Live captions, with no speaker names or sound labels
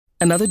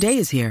Another day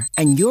is here,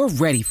 and you're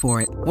ready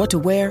for it. What to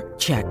wear?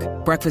 Check.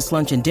 Breakfast,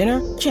 lunch, and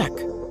dinner? Check.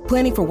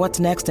 Planning for what's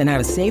next and how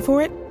to save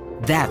for it?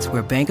 That's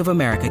where Bank of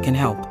America can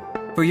help.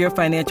 For your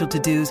financial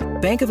to-dos,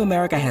 Bank of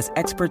America has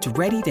experts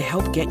ready to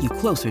help get you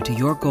closer to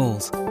your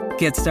goals.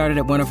 Get started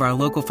at one of our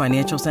local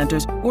financial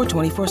centers or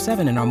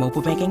 24/7 in our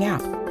mobile banking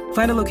app.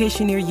 Find a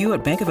location near you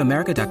at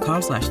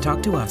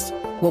bankofamerica.com/talktous.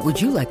 What would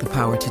you like the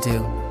power to do?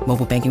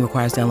 Mobile banking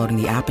requires downloading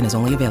the app and is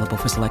only available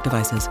for select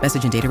devices.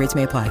 Message and data rates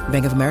may apply.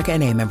 Bank of America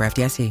N.A., member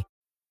FDIC.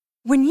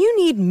 When you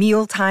need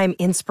mealtime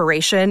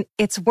inspiration,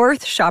 it's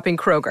worth shopping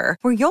Kroger,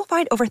 where you'll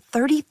find over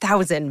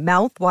 30,000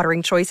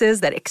 mouth-watering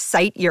choices that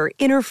excite your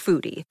inner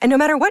foodie. And no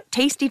matter what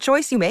tasty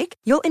choice you make,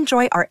 you'll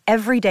enjoy our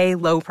everyday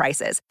low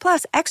prices,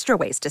 plus extra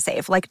ways to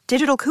save, like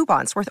digital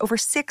coupons worth over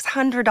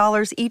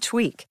 $600 each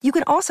week. You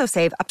can also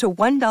save up to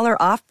 $1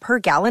 off per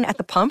gallon at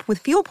the pump with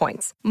fuel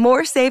points.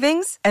 More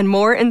savings and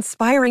more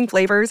inspiring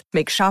flavors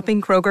make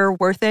shopping Kroger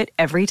worth it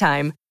every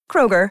time.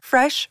 Kroger,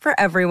 fresh for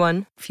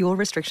everyone. Fuel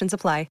restrictions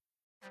apply.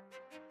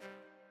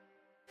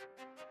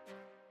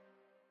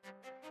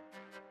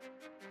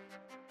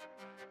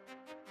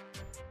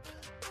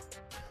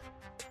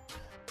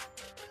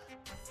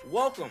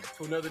 Welcome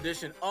to another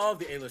edition of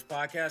the A-List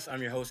Podcast. I'm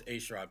your host, A.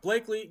 Sherrod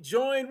Blakely,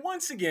 joined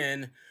once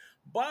again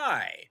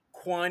by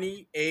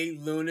Kwani A.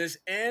 Lunas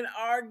and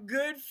our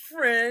good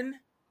friend,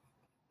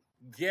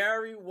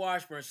 Gary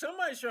Washburn.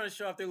 Somebody's trying to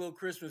show off their little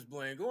Christmas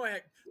bling. Go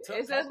ahead.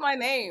 It says my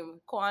name,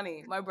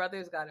 Kwani. My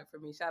brothers got it for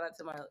me. Shout out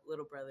to my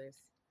little brothers.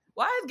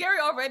 Why is Gary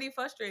already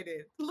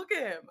frustrated? Look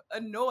at him,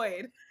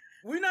 annoyed.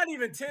 We're not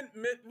even 10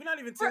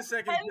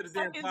 seconds into the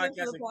damn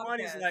podcast, and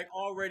Kwani's like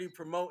already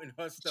promoting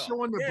her stuff.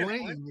 Showing the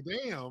bling,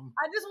 damn.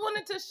 I just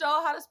wanted to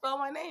show how to spell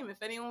my name if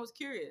anyone was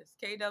curious.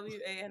 Kwani.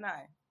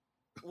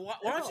 Why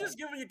don't you just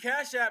give me your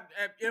Cash App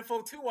at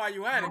info too while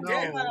you at it?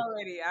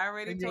 I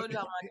already told you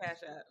about my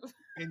Cash App.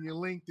 And your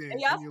LinkedIn. And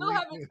y'all still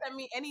haven't sent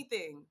me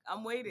anything.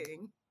 I'm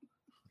waiting.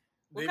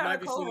 What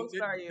kind of co-host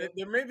are you?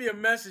 There may be a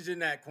message in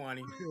that,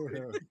 Kwani.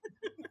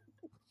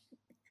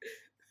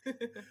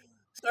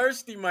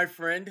 Thirsty, my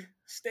friend.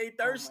 Stay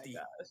thirsty.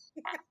 Oh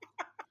my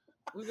gosh.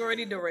 We've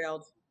already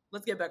derailed.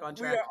 Let's get back on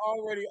track. We are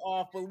already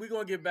off, but we're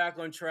going to get back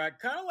on track.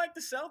 Kind of like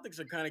the Celtics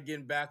are kind of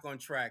getting back on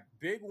track.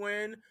 Big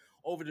win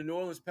over the New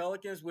Orleans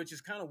Pelicans, which is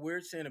kind of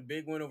weird saying a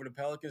big win over the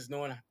Pelicans,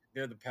 knowing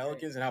they're the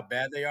Pelicans and how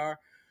bad they are.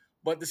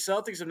 But the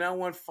Celtics have now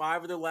won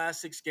 5 of their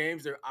last 6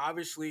 games. They're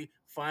obviously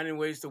finding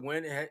ways to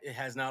win. It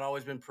has not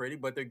always been pretty,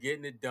 but they're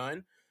getting it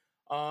done.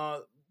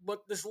 But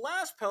this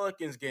last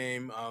Pelicans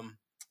game,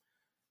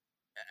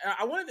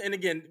 I wanted, and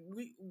again,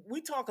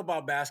 we talk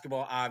about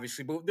basketball,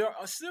 obviously, but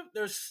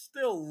there's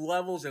still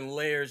levels and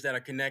layers that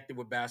are connected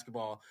with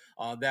basketball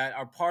that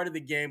are part of the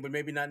game, but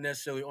maybe not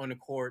necessarily on the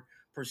court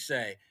per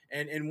se.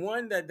 And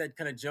one that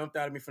kind of jumped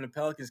out at me from the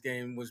Pelicans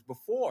game was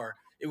before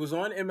it was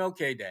on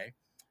MLK Day,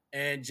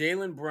 and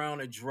Jaylen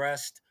Brown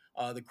addressed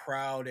the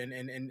crowd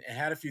and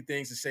had a few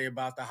things to say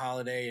about the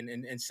holiday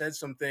and said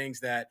some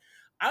things that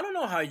I don't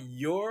know how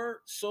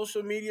your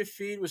social media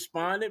feed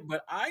responded,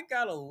 but I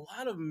got a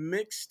lot of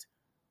mixed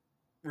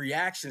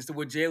reactions to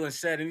what Jaylen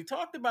said. And he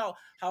talked about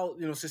how,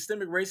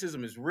 systemic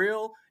racism is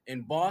real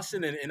in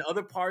Boston and in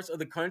other parts of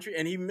the country.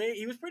 And he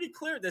was pretty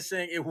clear that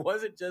saying it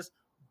wasn't just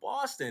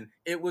Boston.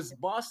 It was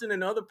Boston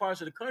and other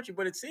parts of the country.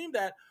 But it seemed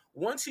that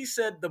once he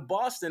said the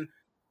Boston,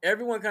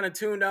 everyone kind of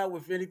tuned out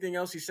with anything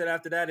else he said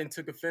after that and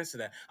took offense to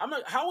that.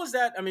 How was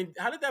that? I mean,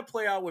 how did that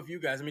play out with you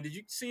guys? I mean, did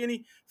you see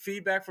any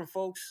feedback from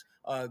folks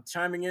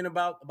chiming in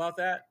about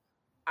that?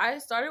 I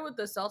started with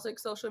the Celtics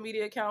social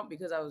media account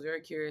because I was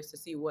very curious to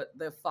see what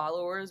the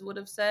followers would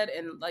have said.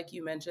 And like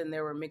you mentioned,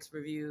 there were mixed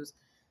reviews.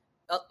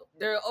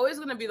 There are always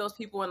going to be those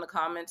people in the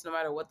comments, no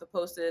matter what the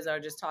post is, are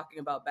just talking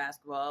about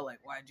basketball, like,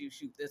 why'd you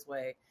shoot this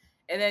way?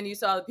 And then you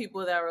saw the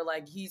people that were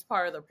like, he's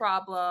part of the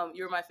problem.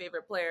 You're my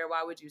favorite player.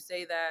 Why would you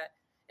say that?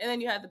 And then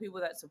you had the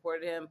people that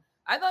supported him.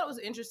 I thought it was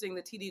interesting.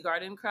 The TD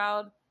Garden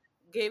crowd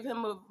gave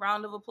him a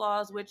round of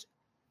applause, which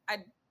I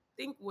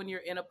think when you're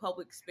in a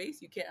public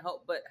space, you can't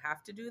help but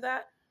have to do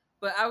that.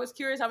 But I was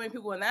curious how many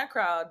people in that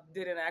crowd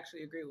didn't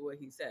actually agree with what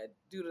he said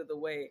due to the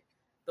way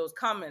those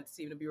comments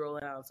seem to be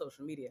rolling out on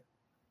social media.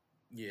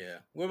 Yeah.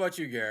 What about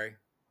you, Gary?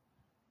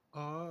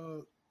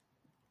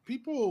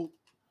 People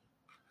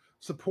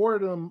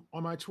supported him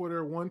on my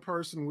Twitter. One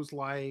person was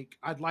like,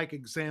 I'd like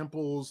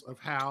examples of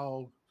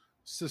how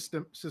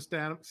systemic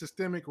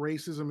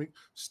racism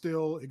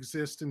still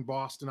exists in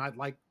Boston. I'd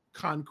like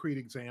concrete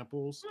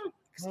examples.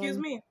 Excuse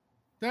me.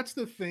 That's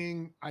the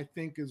thing I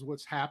think is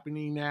what's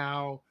happening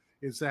now,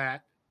 is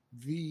that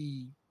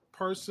the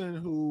person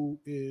who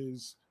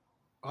is,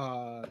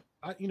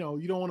 you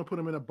don't want to put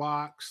them in a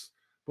box,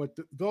 but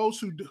those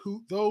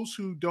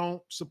who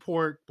don't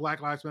support Black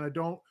Lives Matter,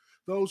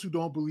 those who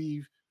don't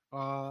believe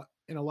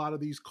in a lot of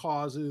these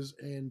causes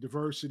and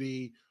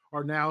diversity,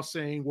 are now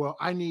saying, well,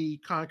 I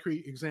need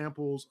concrete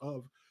examples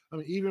of,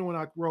 even when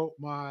I wrote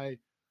my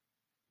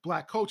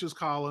Black coaches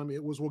column,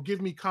 it was, well,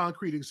 give me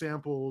concrete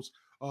examples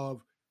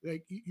of,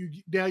 like,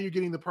 now you're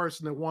getting the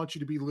person that wants you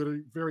to be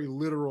very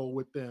literal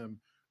with them.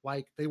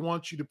 Like, they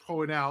want you to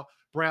point out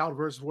Broward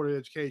versus Board of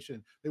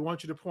Education. They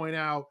want you to point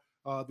out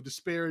the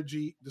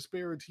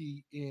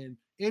disparity in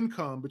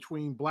income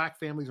between Black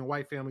families and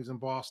white families in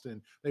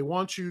Boston. They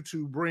want you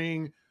to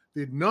bring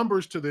the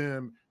numbers to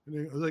them, and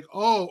they're like,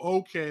 oh,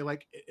 okay,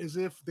 like as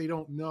if they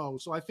don't know.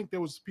 So I think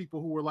there was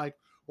people who were like,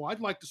 well, I'd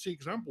like to see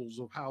examples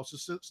of how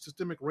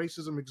systemic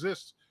racism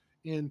exists.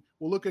 And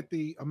we'll look at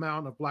the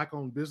amount of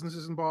Black-owned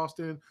businesses in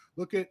Boston.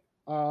 Look at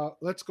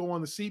let's go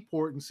on the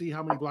seaport and see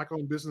how many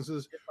Black-owned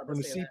businesses are in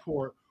the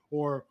seaport.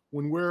 Or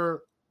when we're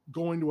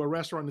going to a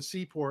restaurant in the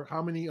seaport,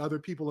 how many other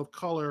people of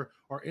color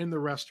are in the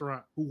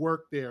restaurant who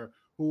work there,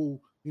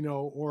 who,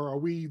 or are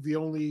we the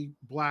only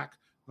Black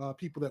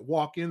people that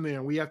walk in there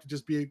and we have to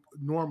just be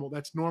normal?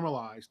 That's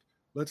normalized.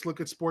 Let's look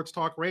at sports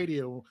talk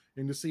radio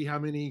and to see how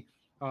many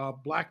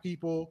Black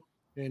people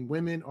and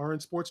women are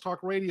in sports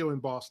talk radio in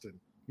Boston.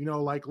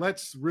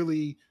 Let's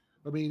really,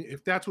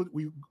 if that's what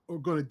we are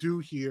going to do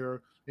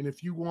here, and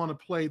if you want to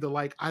play the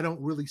I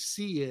don't really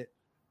see it,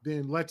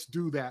 then let's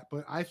do that.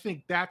 But I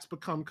think that's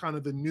become kind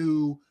of the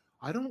new,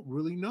 I don't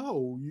really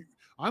know.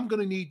 I'm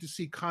going to need to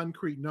see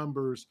concrete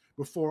numbers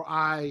before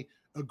I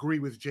agree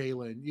with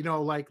Jalen.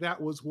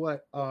 That was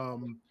what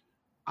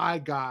I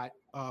got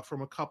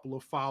from a couple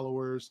of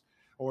followers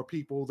or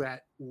people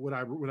that when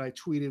I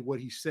tweeted what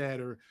he said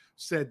or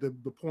said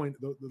the point,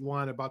 the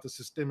line about the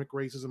systemic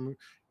racism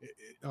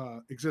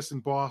exists in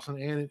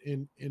Boston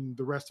and in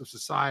the rest of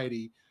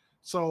society.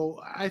 So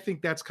I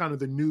think that's kind of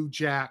the new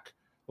Jack,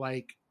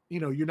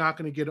 you're not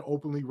going to get an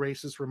openly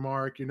racist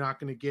remark. You're not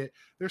going to get,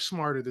 they're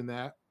smarter than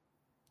that.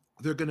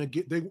 They're going to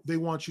get, they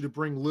want you to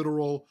bring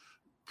literal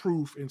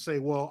proof and say,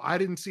 well, I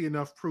didn't see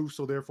enough proof,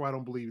 so therefore I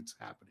don't believe it's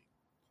happening.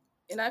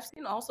 And I've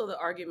seen also the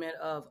argument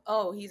of,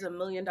 oh, he's $1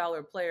 million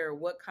player.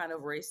 What kind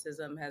of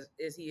racism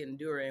is he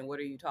enduring? What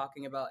are you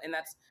talking about? And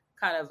that's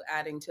kind of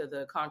adding to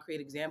the concrete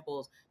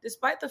examples,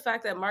 despite the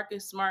fact that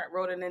Marcus Smart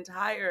wrote an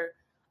entire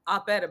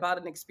op-ed about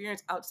an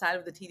experience outside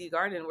of the TD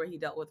Garden where he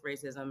dealt with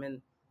racism,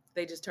 and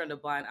they just turned a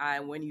blind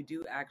eye when you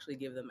do actually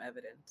give them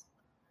evidence.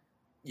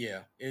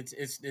 Yeah,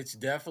 it's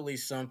definitely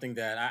something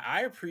that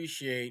I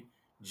appreciate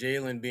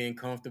Jalen being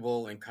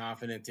comfortable and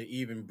confident to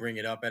even bring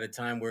it up at a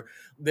time where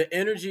the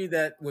energy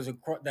that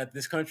that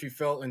this country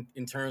felt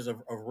in terms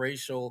of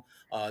racial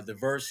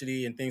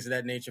diversity and things of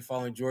that nature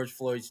following George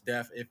Floyd's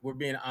death, if we're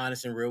being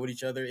honest and real with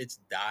each other, it's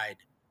died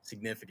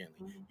significantly.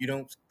 Mm-hmm. You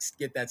don't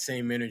get that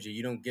same energy.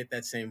 You don't get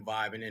that same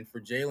vibe. And for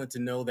Jalen to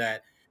know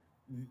that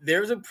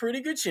there's a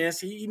pretty good chance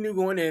he knew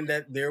going in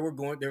that there was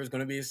going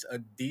to be a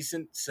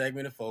decent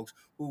segment of folks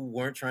who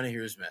weren't trying to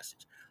hear his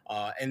message.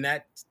 And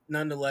that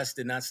nonetheless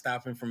did not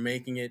stop him from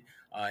making it.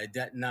 It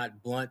did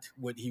not blunt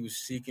what he was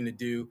seeking to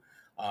do.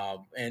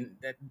 And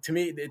that, to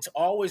me, it's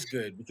always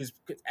good because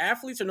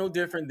athletes are no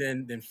different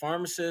than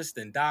pharmacists,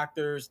 than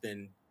doctors,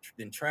 than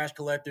trash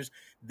collectors.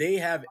 They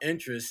have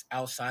interests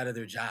outside of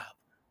their job.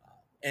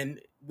 And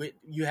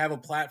you have a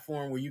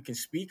platform where you can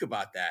speak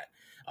about that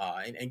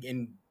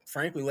and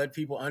frankly, let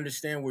people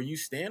understand where you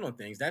stand on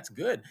things. That's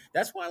good.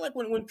 That's why,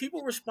 when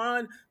people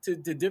respond to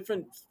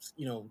different,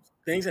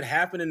 things that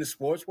happen in the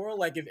sports world,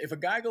 like if a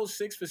guy goes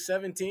 6 for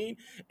 17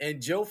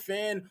 and Joe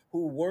Fan,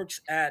 who works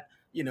at,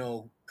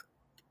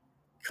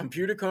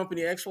 computer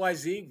company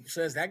XYZ,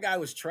 says that guy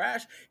was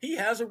trash, he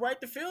has a right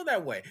to feel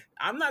that way.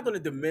 I'm not going to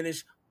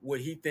diminish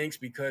what he thinks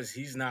because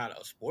he's not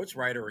a sports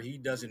writer or he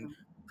doesn't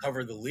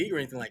cover the league or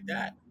anything like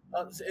that.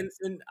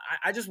 And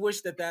I just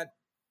wish that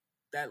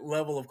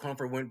level of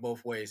comfort went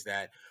both ways,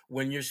 that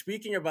when you're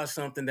speaking about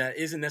something that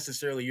isn't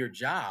necessarily your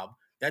job,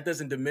 that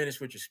doesn't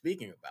diminish what you're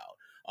speaking about.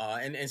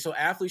 And so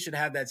athletes should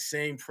have that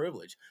same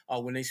privilege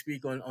when they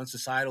speak on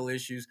societal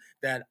issues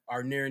that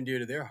are near and dear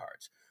to their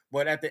hearts.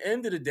 But at the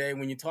end of the day,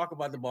 when you talk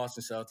about the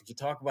Boston Celtics, you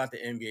talk about the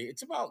NBA,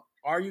 it's about,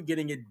 are you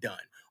getting it done?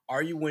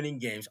 Are you winning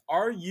games?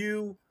 Are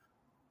you,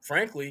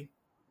 frankly,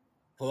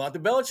 pull out the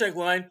Belichick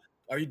line,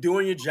 are you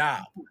doing your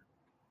job?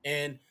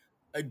 And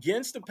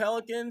against the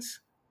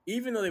Pelicans,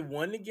 even though they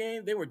won the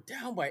game, they were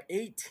down by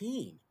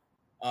 18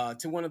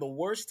 to one of the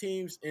worst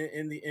teams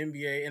in the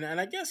NBA. And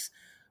I guess,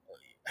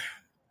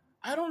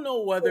 I don't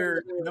know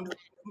whether, I'm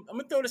going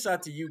to throw this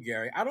out to you,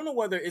 Gary. I don't know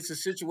whether it's a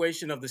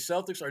situation of the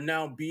Celtics are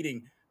now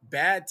beating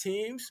bad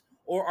teams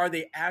or are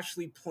they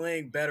actually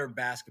playing better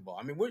basketball?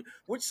 I mean,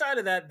 which side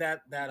of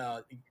that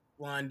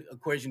line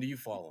equation do you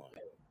fall on?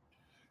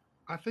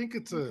 I think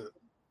it's a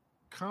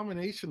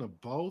combination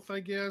of both, I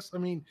guess. I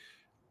mean,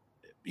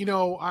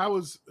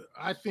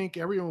 I think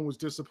everyone was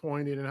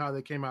disappointed in how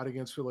they came out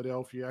against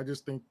Philadelphia. I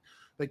just think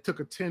they took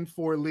a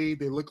 10-4 lead.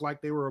 They looked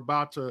like they were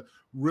about to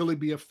really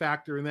be a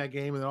factor in that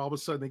game. And then all of a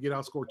sudden they get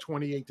outscored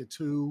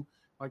 28-2.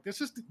 Like,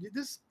 this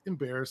is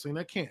embarrassing.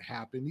 That can't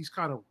happen. These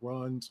kind of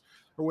runs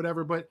or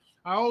whatever. But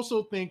I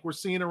also think we're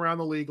seeing around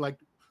the league, like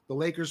the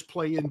Lakers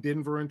play in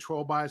Denver and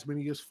troll by as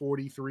many as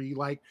 43.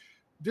 Like,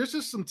 there's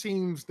just some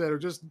teams that are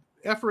just,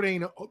 effort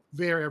ain't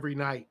there every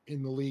night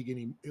in the league.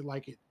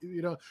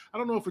 I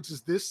don't know if it's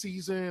just this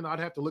season. I'd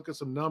have to look at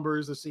some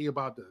numbers to see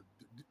about the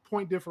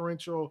point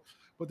differential,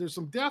 but there's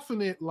some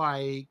definite,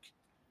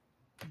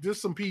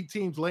 just some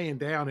teams laying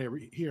down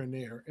here and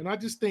there. And I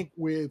just think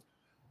with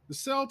the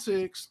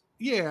Celtics,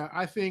 yeah,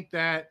 I think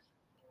that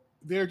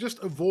they're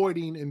just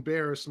avoiding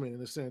embarrassment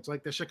in a sense,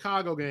 like the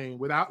Chicago game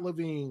without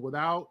Levine,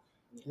 without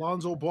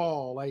Lonzo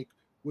Ball, like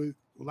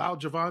without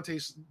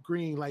Javante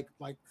Green, like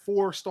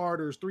four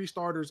starters, three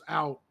starters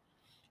out,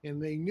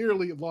 and they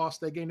nearly lost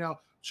that game.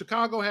 Now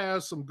Chicago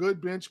has some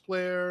good bench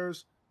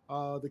players.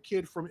 The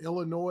kid from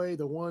Illinois,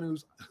 the one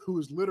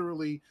who's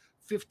literally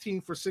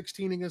 15 for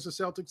 16 against the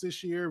Celtics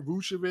this year,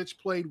 Vucevic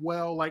played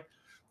well. Like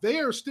they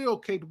are still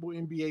capable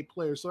NBA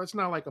players, so it's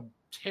not like a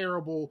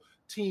terrible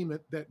team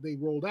that they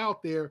rolled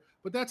out there,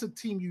 but that's a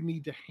team you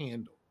need to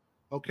handle.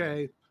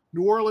 Okay.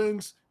 New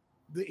Orleans,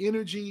 the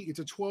energy, it's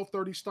a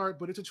 12:30 start,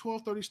 but it's a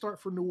 12:30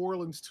 start for New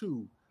Orleans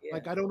too. Yeah.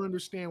 Like I don't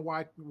understand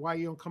why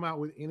you don't come out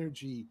with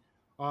energy.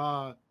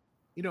 Uh,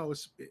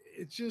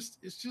 it's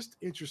just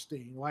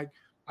interesting. Like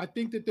I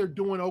think that they're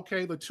doing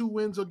okay. The 2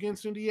 wins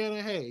against Indiana,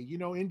 hey,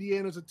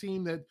 Indiana's a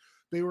team that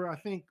they were, I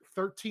think,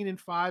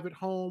 13-5 at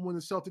home when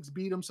the Celtics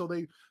beat them. So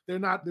they're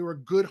a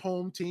good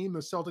home team. The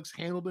Celtics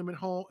handled them at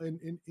home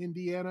in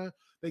Indiana.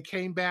 They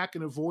came back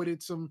and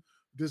avoided some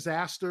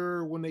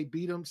disaster when they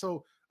beat them.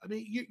 So I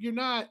mean, you're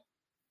not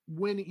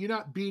winning, you're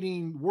not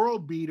beating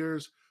world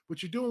beaters,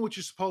 but you're doing what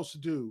you're supposed to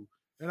do.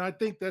 And I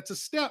think that's a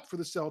step for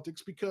the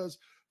Celtics because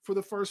for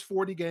the first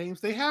 40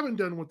 games, they haven't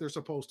done what they're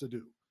supposed to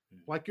do.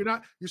 Like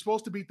you're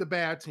supposed to beat the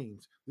bad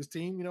teams. This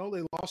team,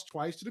 they lost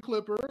twice to the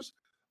Clippers.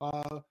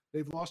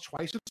 They've lost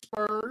twice to the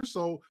Spurs.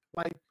 So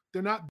like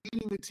they're not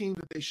beating the team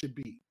that they should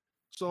beat.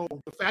 So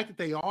the fact that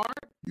they are,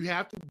 you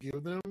have to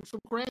give them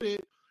some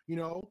credit.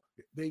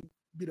 They,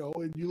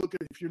 and you look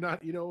at if you're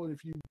not, and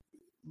if you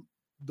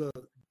the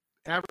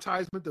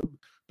advertisement, the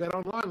bet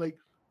online, like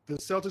the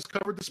Celtics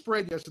covered the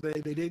spread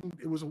yesterday. They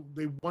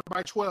won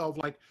by 12.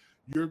 Like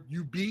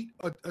you beat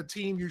a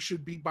team you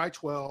should beat by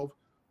 12.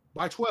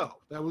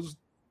 That was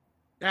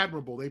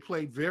admirable. They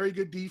played very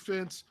good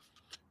defense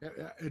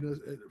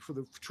for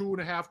the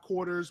 2.5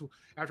 quarters.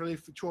 After they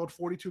trailed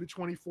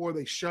 42-24,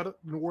 they shut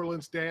New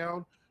Orleans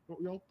down.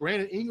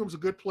 Brandon Ingram's a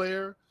good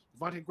player.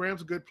 Devontae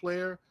Graham's a good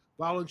player.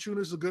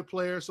 Valanciunas a good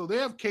player. So they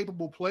have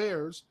capable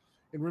players.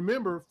 And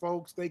remember,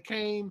 folks, they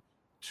came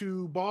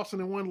to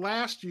Boston and won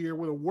last year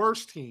with a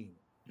worse team,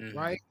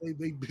 right?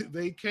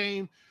 They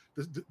came.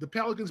 The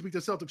Pelicans beat the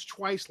Celtics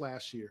twice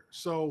last year.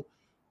 So,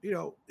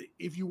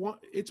 if you want,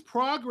 it's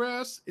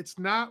progress. It's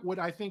not what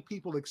I think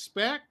people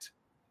expect,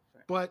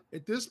 but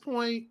at this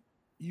point,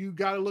 you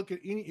got to look at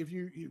if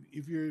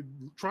you're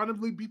trying to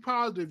be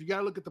positive, you got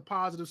to look at the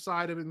positive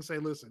side of it and say,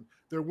 listen,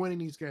 they're winning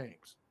these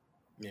games.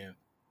 Yeah,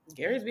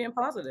 Gary's being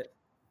positive.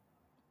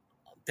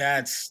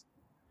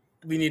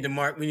 We need to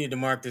mark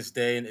this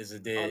day, and is a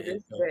day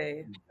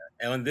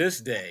on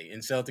this day in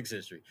Celtics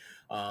history.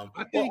 I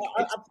think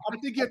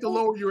you have to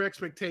lower your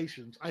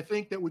expectations. I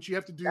think that what you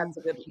have to do at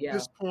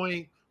this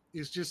point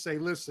is just say,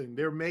 listen,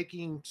 they're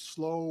making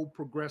slow,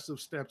 progressive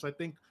steps. I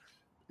think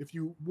if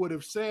you would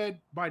have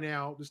said by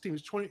now, this team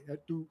is 20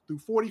 through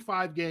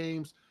 45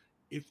 games,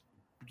 if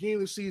beginning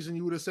of the season,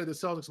 you would have said the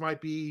Celtics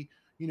might be,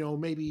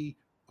 maybe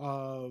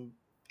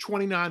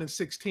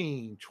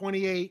 29-16,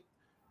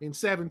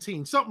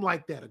 28-17, something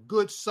like that, a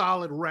good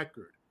solid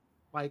record.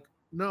 Like,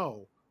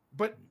 no.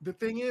 But the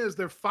thing is,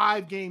 they're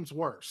 5 games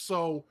worse.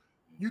 So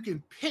you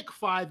can pick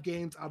 5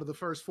 games out of the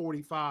first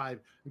 45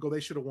 and go, they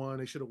should have won.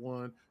 They should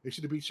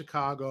have beat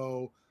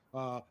Chicago.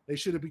 They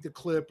should have beat the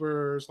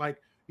Clippers.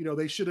 Like,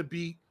 they should have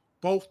beat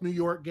both New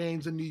York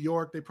games in New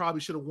York. They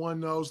probably should have won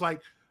those.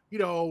 Like,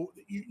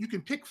 you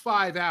can pick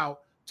 5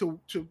 out to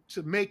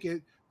make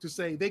it, to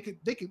say they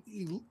could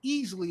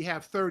easily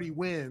have 30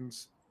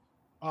 wins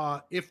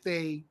if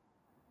they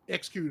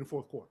execute in the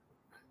fourth quarter.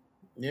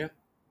 Yeah,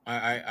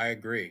 I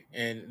agree.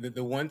 And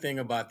the one thing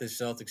about this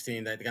Celtics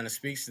team that kind of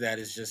speaks to that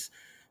is just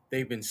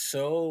they've been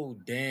so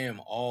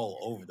damn all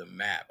over the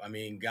map. I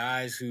mean,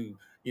 guys who,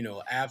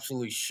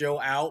 absolutely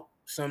show out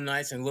some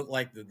nights and look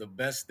like the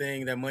best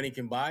thing that money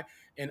can buy.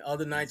 And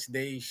other nights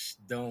they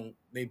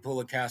pull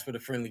a Casper the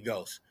Friendly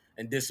Ghost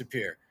and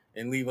disappear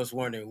and leave us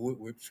wondering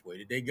which way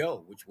did they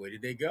go? Which way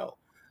did they go?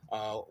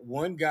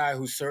 One guy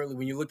who certainly,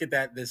 when you look at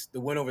that, the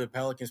win over the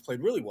Pelicans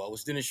played really well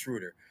was Dennis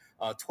Schroeder.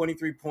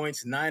 23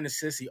 points, 9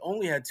 assists. He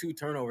only had 2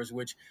 turnovers,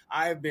 which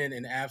I have been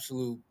an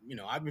absolute,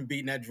 I've been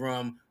beating that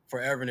drum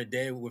forever and a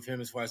day with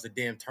him as far as the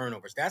damn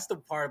turnovers. That's the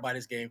part about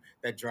his game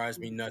that drives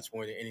me nuts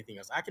more than anything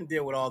else. I can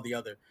deal with all the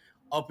other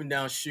up and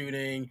down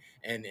shooting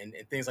and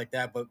things like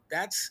that, but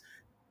that's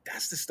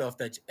the stuff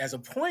that as a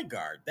point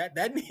guard,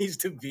 that needs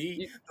to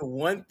be the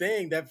one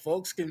thing that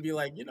folks can be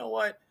like, you know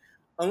what?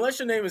 Unless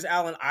your name is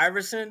Allen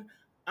Iverson,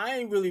 I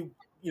ain't really,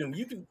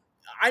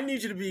 I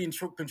need you to be in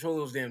control of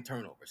those damn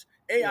turnovers.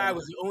 AI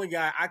was the only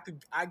guy I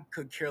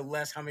could care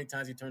less how many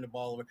times he turned the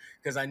ball over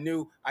because I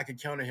knew I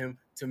could counter him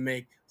to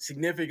make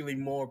significantly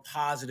more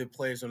positive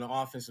plays on an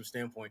offensive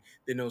standpoint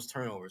than those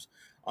turnovers.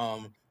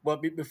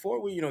 But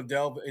before we,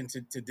 delve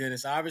into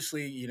Dennis,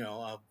 obviously,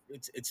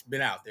 it's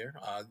been out there.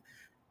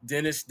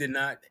 Dennis did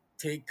not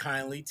take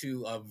kindly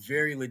to a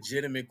very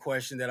legitimate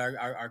question that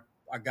our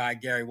our guy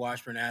Gary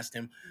Washburn asked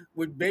him,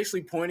 with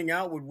basically pointing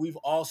out what we've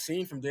all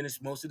seen from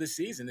Dennis most of the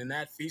season, and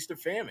that feast or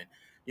famine.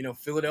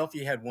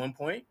 Philadelphia had 1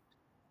 point.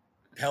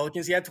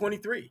 Pelicans, he had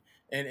 23.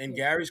 And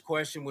Gary's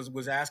question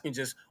was asking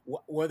just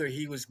whether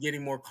he was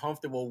getting more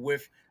comfortable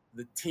with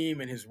the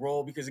team and his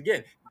role. Because,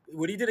 again,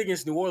 what he did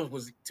against New Orleans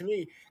was, to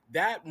me,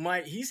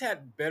 he's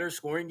had better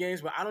scoring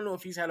games, but I don't know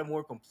if he's had a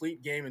more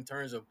complete game in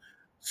terms of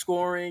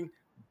scoring,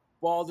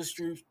 ball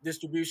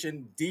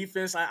distribution,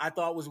 defense. I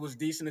thought was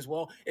decent as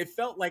well. It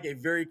felt like a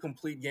very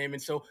complete game.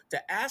 And so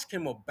to ask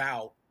him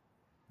about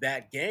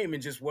that game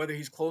and just whether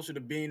he's closer to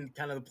being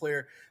kind of the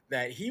player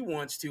that he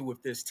wants to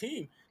with this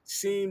team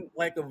seemed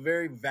like a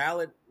very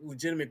valid,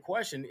 legitimate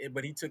question,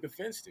 but he took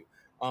offense to.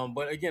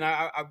 But again,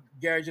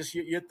 Gary, just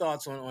your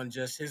thoughts on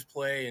just his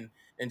play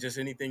and just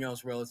anything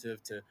else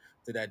relative to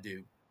that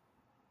dude.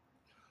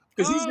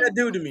 Because he's that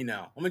dude to me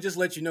now. I'm going to just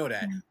let you know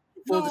that.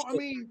 No, I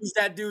mean, he's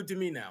that dude to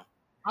me now.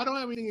 I don't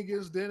have anything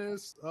against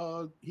Dennis.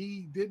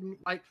 He didn't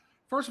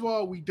first of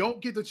all, we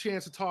don't get the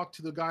chance to talk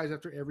to the guys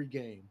after every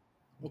game.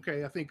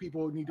 Okay, I think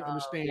people need to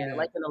understand that.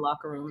 Like in the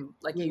locker room.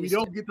 We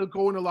don't get to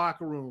go in the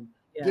locker room.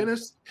 Yeah.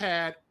 Dennis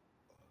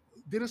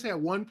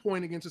had 1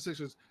 point against the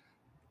Sixers.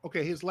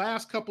 Okay, his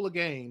last couple of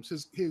games,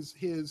 his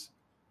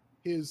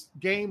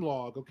game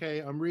log. Okay,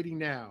 I'm reading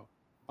now.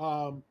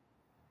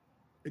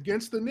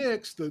 Against the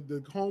Knicks,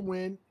 the home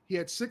win, he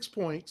had 6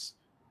 points.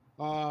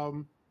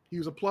 He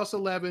was a plus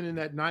 11 in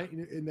that night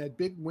in that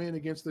big win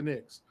against the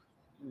Knicks.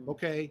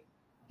 Okay,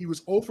 he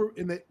was 0 for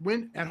in that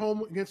win at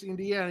home against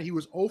Indiana. He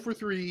was 0 for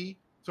 3.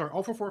 Sorry,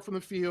 0 for 4 from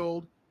the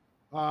field.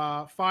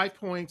 5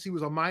 points. He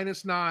was a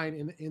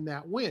 -9 in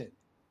that win.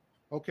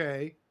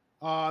 Okay.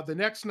 The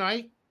next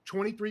night,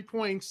 23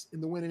 points in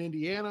the win in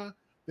Indiana.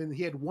 Then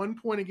he had 1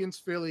 point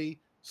against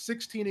Philly,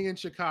 16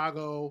 against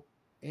Chicago,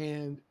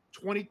 and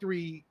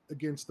 23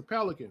 against the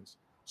Pelicans.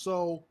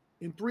 So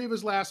in 3 of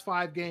his last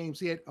 5 games,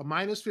 he had a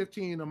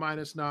 -15 and a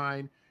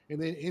 -9.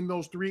 And then in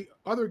those 3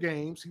 other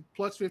games, he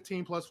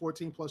 +15,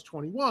 +14,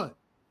 +21.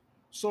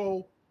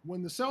 So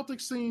when the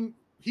Celtics team,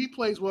 he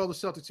plays well, the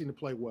Celtics seem to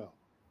play well.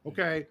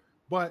 Okay.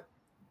 But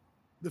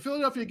the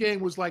Philadelphia game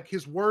was like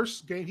his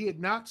worst game. He had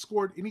not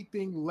scored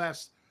anything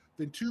less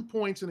than 2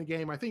 points in a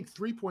game. I think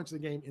 3 points in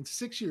a game in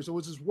 6 years. So it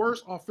was his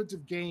worst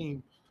offensive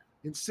game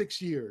in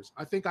 6 years.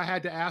 I think I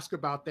had to ask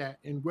about that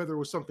and whether it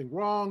was something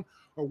wrong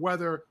or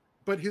whether,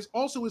 but his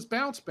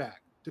bounce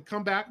back to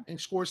come back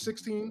and score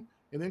 16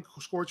 and then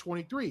score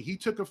 23. He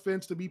took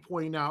offense to be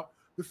pointing out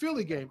the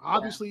Philly game.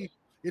 Obviously,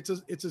 it's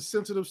a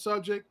sensitive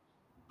subject.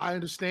 I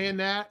understand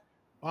that.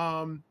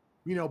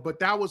 But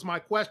that was my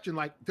question.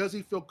 Like, does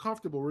he feel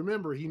comfortable?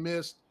 Remember, he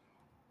missed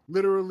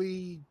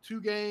literally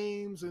 2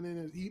 games, and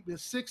then he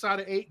missed 6 out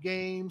of 8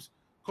 games,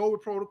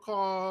 COVID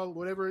protocol,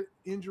 whatever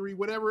injury,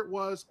 whatever it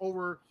was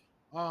over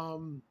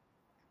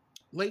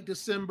late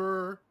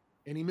December,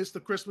 and he missed the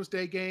Christmas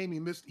Day game.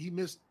 He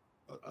missed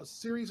a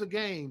series of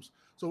games.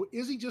 So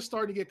is he just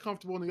starting to get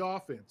comfortable in the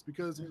offense?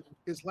 Because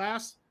his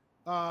last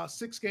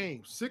 6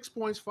 games, 6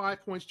 points,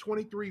 5 points,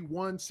 23,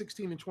 1,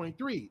 16, and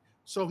 23.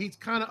 So he's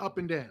kind of up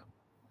and down.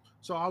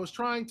 So I was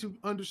trying to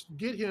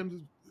get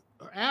him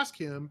to ask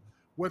him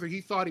whether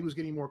he thought he was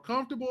getting more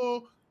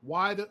comfortable,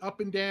 why the up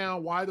and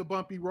down, why the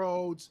bumpy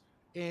roads,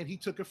 and he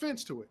took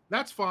offense to it.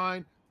 That's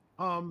fine.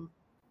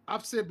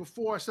 I've said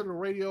before, I said on the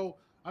radio,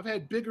 I've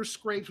had bigger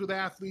scrapes with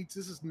athletes.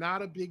 This is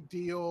not a big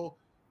deal.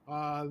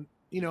 Whatever.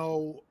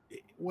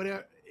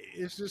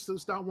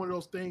 It's not one of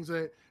those things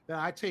that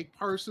I take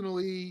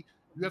personally.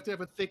 You have to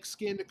have a thick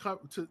skin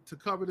to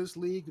cover this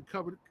league, to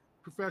cover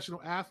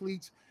professional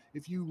athletes.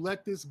 If you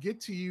let this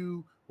get to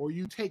you or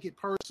you take it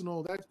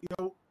personal, that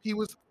he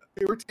was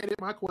irritated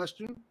at my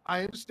question.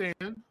 I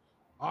understand.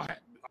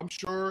 I'm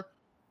sure.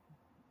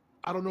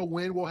 I don't know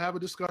when we'll have a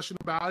discussion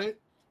about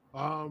it.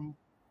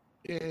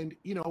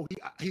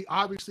 He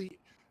obviously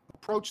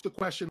approached the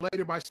question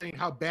later by saying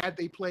how bad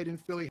they played in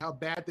Philly, how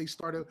bad they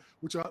started,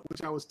 which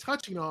I was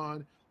touching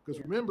on,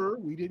 because remember,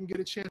 we didn't get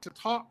a chance to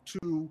talk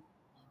to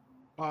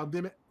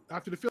them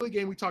after the Philly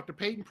game. We talked to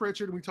Peyton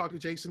Pritchard and we talked to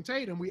Jason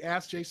Tatum. We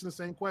asked Jason the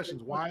same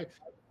questions.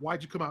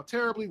 Why'd you come out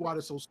terribly? Why did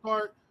it so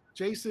start?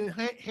 Jason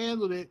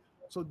handled it.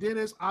 So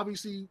Dennis,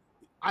 obviously,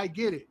 I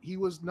get it.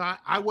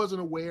 I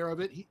wasn't aware of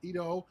it.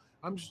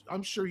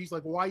 I'm sure he's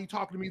like, why are you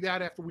talking to me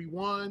that after we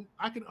won?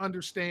 I can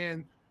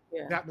understand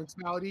that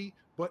mentality,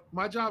 but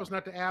my job is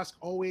not to ask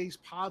always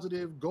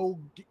positive, go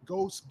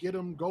get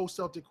them, go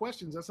Celtic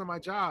questions. That's not my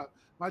job.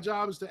 My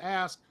job is to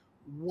ask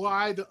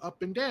why the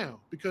up and down,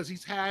 because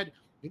he's had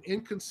an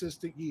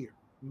inconsistent year.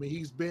 I mean,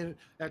 he's been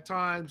at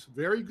times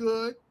very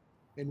good,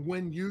 and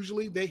when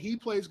usually he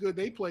plays good,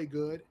 they play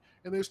good.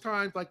 And there's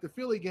times like the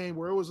Philly game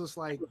where it was just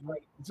like,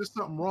 is there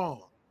something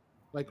wrong?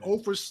 Like 0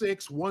 for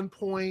 6, 1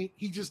 point.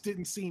 He just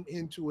didn't seem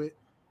into it.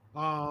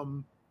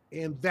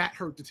 And that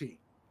hurt the team.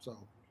 So,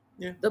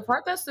 yeah. The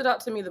part that stood out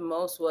to me the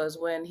most was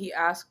when he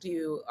asked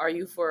you, are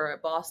you for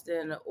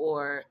Boston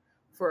or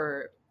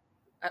for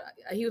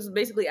he was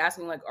basically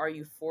asking, like, are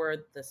you for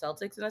the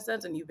Celtics in a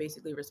sense? And you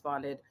basically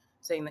responded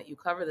saying that you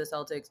cover the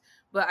Celtics.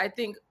 But I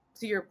think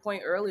to your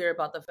point earlier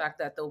about the fact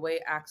that the way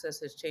access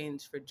has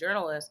changed for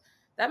journalists,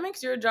 that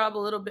makes your job a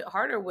little bit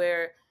harder.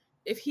 Where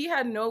if he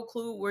had no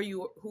clue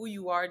who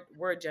you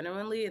were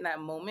genuinely in that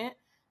moment,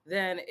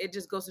 then it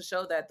just goes to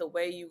show that the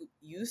way you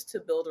used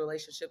to build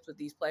relationships with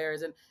these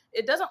players, and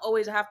it doesn't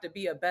always have to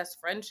be a best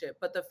friendship,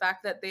 but the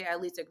fact that they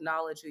at least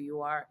acknowledge who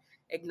you are,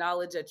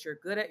 acknowledge that you're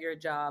good at your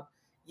job.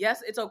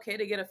 Yes, it's okay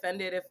to get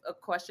offended if a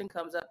question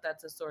comes up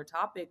that's a sore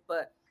topic,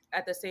 but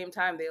at the same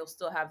time, they'll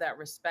still have that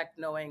respect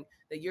knowing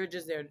that you're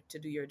just there to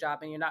do your job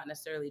and you're not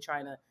necessarily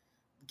trying to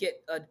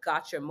get a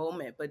gotcha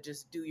moment, but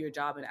just do your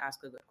job and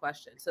ask a good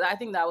question. So I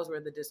think that was where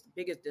the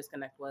biggest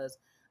disconnect was,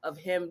 of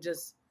him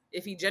just,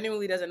 if he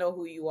genuinely doesn't know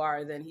who you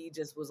are, then he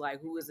just was like,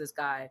 who is this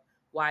guy?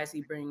 Why is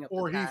he bringing up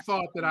Or the he past?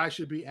 thought that I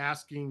should be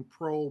asking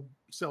pro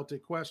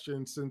Celtic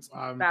questions since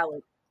I'm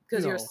Valid.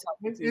 Because you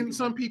you're know, and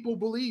some people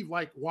believe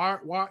like why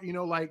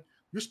like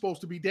you're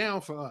supposed to be down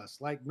for us.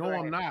 Like, no,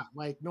 I'm not.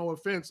 Like, no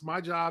offense,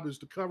 my job is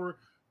to cover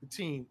the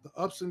team, the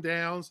ups and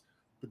downs,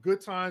 the good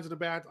times and the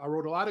bad. I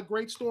wrote a lot of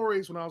great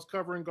stories when I was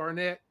covering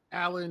Garnett,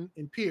 Allen,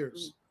 and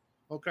Pierce.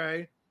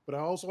 Okay, but I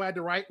also had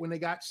to write when they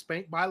got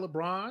spanked by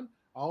LeBron.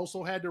 I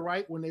also had to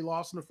write when they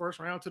lost in the first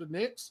round to the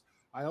Knicks.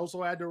 I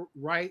also had to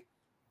write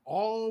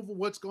all of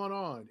what's going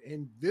on.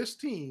 And this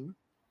team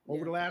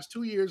over the last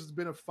 2 years has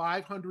been a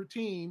 500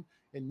 team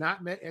and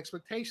not met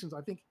expectations.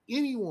 I think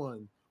any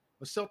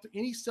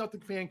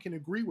Celtic fan can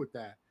agree with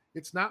that.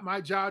 It's not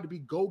my job to be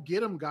go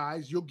get them,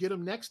 guys. You'll get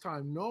them next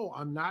time. No,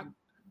 I'm not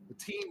the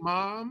team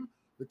mom,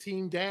 the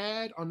team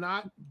dad. I'm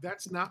not.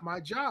 That's not my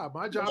job.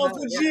 My job,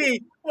 Uncle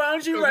G. Why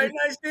don't you write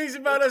nice things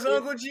about us,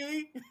 Uncle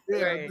G?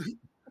 Yeah,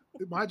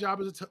 my job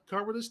is to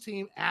cover this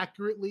team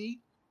accurately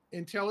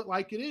and tell it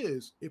like it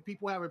is. If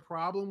people have a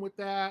problem with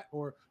that,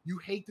 or you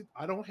hate it,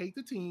 I don't hate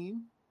the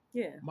team.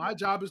 Yeah. My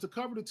job is to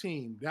cover the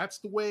team. That's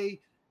the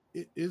way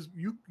it is.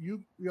 You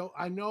know,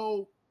 I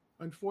know,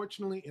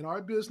 unfortunately, in our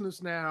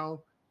business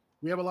now,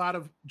 we have a lot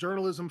of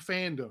journalism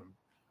fandom.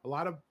 A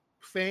lot of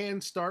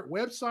fans start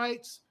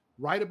websites,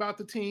 write about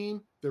the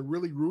team. They're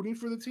really rooting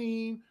for the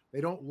team. They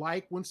don't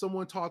like when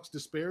someone talks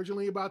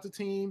disparagingly about the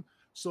team.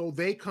 So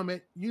they come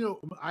at,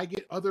 I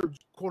get other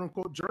quote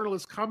unquote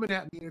journalists coming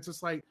at me, and it's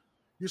just like,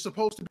 you're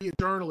supposed to be a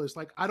journalist.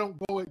 Like, I don't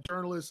go at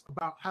journalists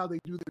about how they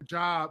do their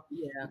job.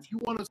 Yeah. If you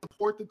want to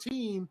support the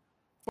team,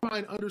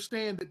 fine,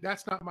 understand that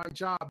that's not my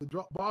job.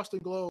 The Boston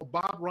Globe,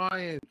 Bob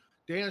Ryan,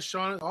 Dan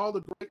Shawn, all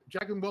the great,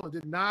 Jack and Butler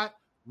did not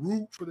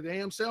root for the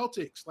damn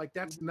Celtics. Like,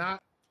 that's not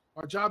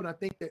our job. And I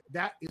think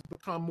that has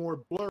become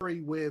more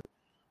blurry with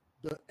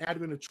the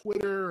advent of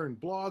Twitter and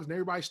blogs and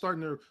everybody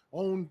starting their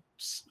own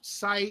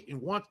site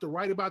and wants to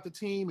write about the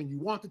team, and you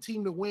want the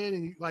team to win,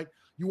 and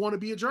you want to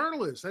be a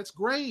journalist. That's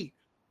great.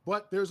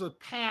 But there's a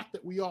path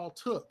that we all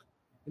took,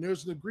 and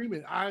there's an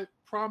agreement. I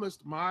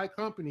promised my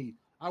company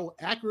I will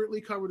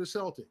accurately cover the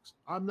Celtics.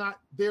 I'm not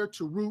there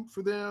to root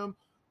for them,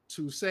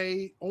 to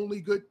say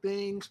only good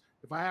things.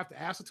 If I have to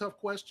ask the tough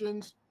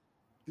questions,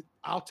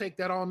 I'll take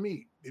that on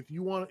me. If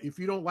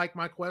you don't like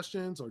my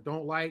questions, or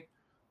don't like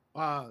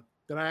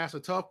that I ask the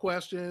tough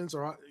questions,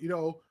 or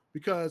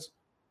because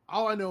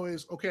all I know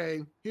is,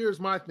 okay, here's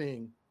my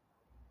thing.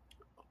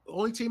 The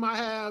only team I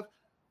have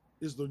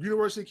is the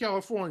University of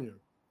California.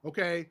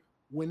 Okay,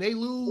 when they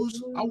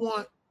lose, I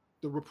want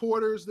the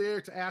reporters there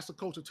to ask the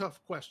coach the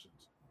tough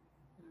questions.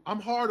 I'm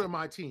hard on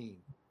my team,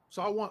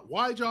 so I want,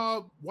 why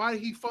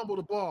did he fumble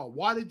the ball?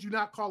 Why did you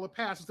not call a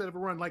pass instead of a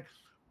run? Like,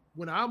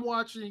 when I'm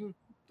watching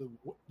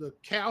the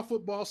Cal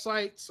football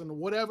sites and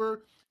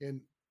whatever,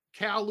 and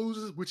Cal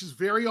loses, which is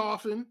very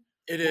often.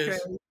 It is.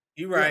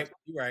 You're right. Yes.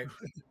 You're right.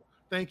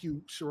 Thank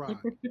you, Sherrod.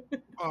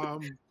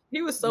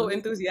 He was so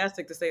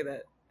enthusiastic to say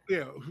that.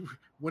 Yeah,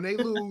 when they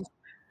lose,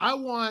 I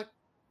want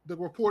the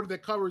reporter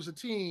that covers the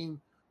team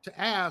to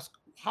ask,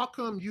 how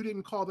come you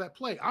didn't call that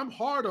play? I'm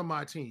hard on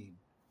my team.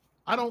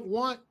 I don't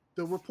want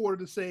the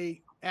reporter to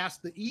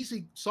ask the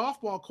easy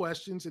softball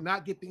questions and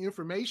not get the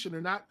information, or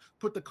not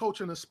put the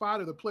coach on the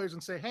spot or the players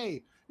and say,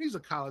 hey, these are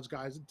college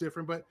guys, it's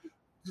different, but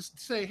just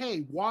say, hey,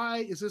 why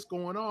is this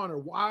going on? Or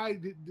why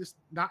did this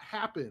not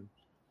happen?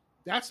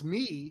 That's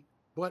me.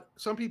 But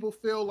some people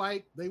feel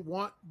like they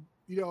want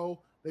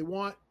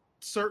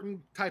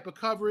certain type of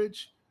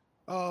coverage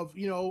of,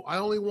 I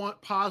only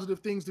want positive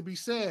things to be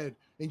said,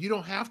 and you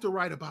don't have to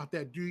write about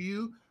that, do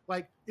you?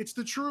 Like, it's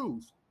the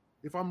truth.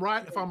 If I'm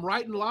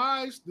writing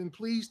lies, then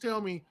please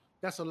tell me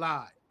that's a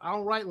lie. I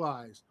don't write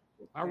lies.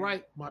 I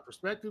write my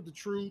perspective, the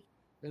truth.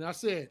 And I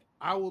said,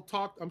 I will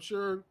talk. I'm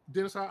sure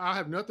Dennis, I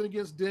have nothing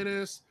against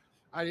Dennis.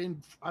 I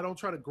don't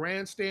try to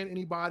grandstand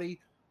anybody.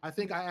 I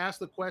think I ask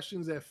the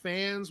questions that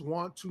fans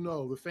want to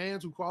know. The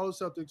fans who call the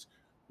Celtics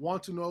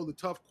want to know the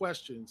tough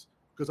questions,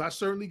 because I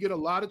certainly get a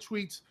lot of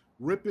tweets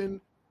ripping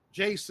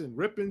Jason,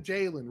 ripping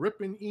Jalen,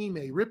 ripping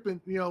Ime,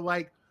 ripping,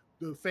 like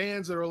the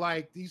fans that are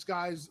like, these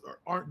guys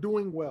aren't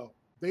doing well.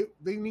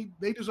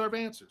 They deserve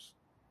answers.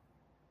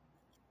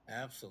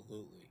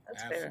 Absolutely.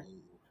 That's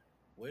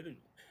Absolutely.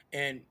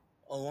 And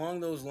along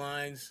those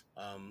lines,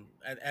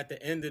 at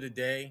the end of the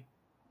day,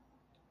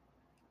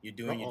 you're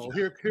doing your job.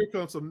 Here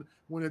comes some.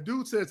 When a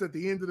dude says at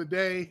the end of the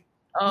day,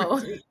 Oh,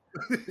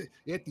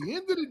 At the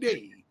end of the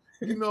day,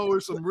 you know,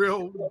 it's some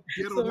real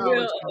ghetto some real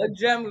knowledge. a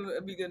gem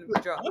would be going to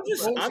be dropped.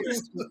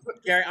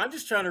 Gary, I'm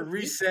just trying to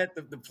reset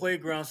the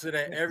playground so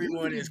that At the end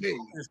everyone of the is day,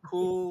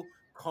 cool,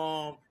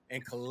 calm,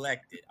 and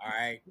collected. All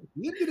right. at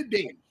the end of the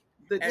day,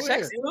 The At go the ahead.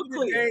 check's end still of the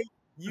clear. day,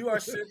 you are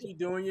simply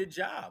doing your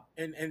job,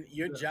 and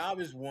your Yes. job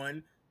is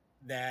one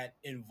that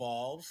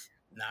involves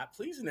not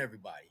pleasing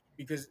everybody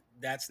because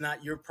that's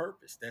not your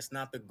purpose. That's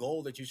not the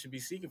goal that you should be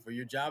seeking for.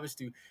 Your job is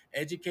to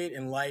educate,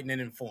 enlighten,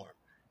 and inform.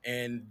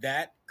 And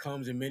that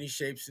comes in many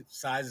shapes,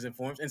 sizes, and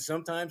forms. And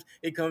sometimes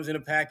it comes in a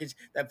package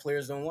that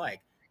players don't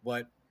like.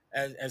 But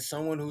as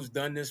someone who's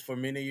done this for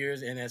many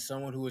years and as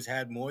someone who has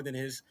had more than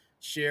his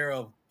share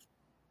of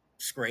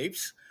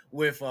scrapes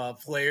with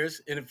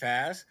players in the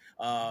past,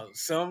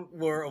 some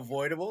were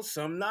avoidable,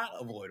 some not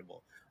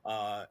avoidable.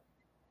 Uh,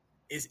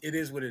 it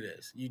is what it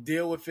is. You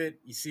deal with it,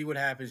 you see what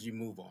happens, you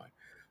move on.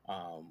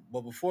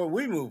 But before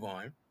we move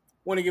on,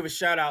 want to give a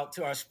shout out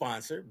to our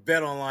sponsor,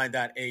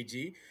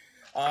 betonline.ag.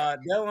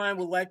 Deadline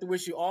would like to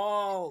wish you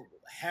all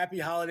happy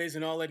holidays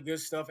and all that good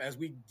stuff as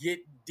we get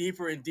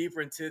deeper and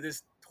deeper into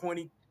this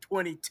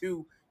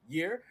 2022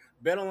 year.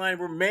 BetOnline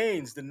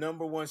remains the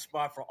number one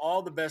spot for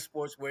all the best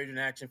sports wagering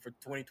action for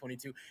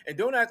 2022. And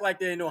don't act like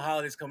there ain't no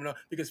holidays coming up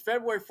because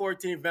February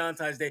 14th,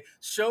 Valentine's Day,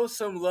 show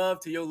some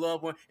love to your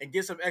loved one and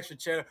get some extra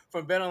cheddar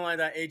from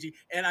betonline.ag.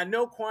 And I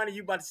know, Kwani,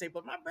 you about to say,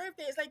 but my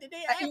birthday is like the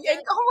day after. Oh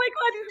my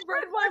God, you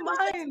read my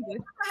mind.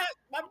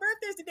 My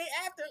birthday's the day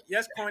after.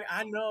 Yes, Kwani,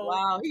 I know.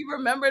 Wow, he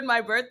remembered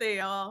my birthday,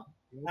 y'all.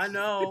 I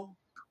know.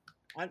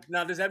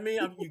 Now, does that mean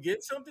you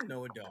get something?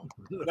 No, it don't.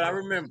 But I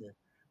remember.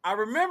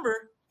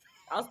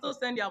 I'll still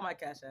send y'all my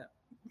cash app.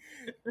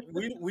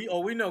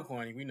 We know,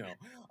 Kwani. We know.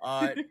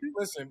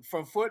 Listen,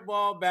 from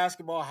football,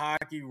 basketball,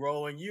 hockey,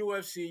 rowing,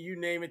 UFC, you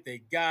name it,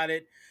 they got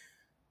it.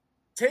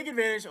 Take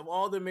advantage of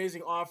all the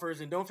amazing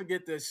offers, and don't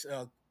forget this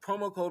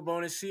promo code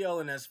bonus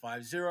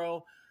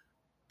CLNS50.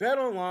 Bet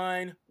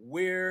online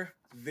where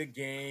the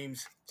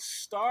games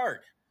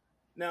start.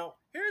 Now,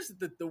 here's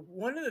the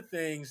one of the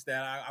things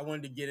that I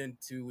wanted to get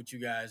into with you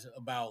guys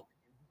about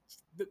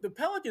the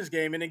Pelicans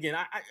game. And again,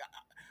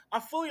 I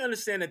fully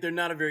understand that they're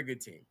not a very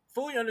good team.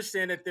 Fully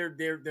understand that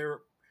they're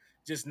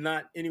just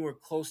not anywhere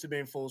close to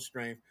being full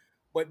strength.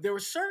 But there were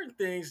certain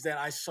things that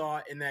I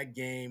saw in that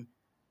game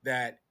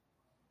that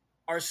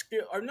are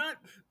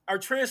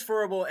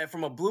transferable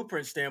from a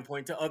blueprint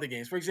standpoint to other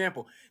games. For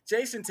example,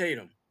 Jason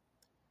Tatum,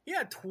 he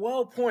had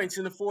 12 points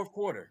in the fourth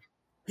quarter.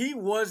 He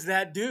was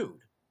that dude.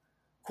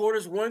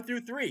 Quarters 1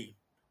 through 3,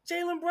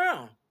 Jaylen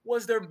Brown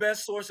was their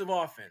best source of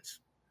offense.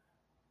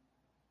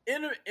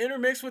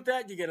 Intermixed with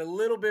that, you get a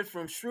little bit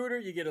from Schroeder.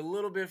 You get a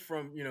little bit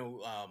from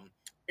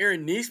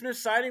Aaron Neesmith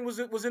sighting was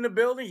in the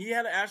building. He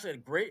had a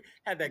great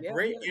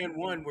and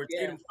one where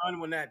Tatum found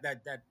him on that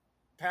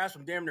pass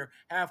from damn near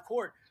half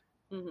court.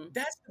 Mm-hmm.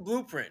 That's the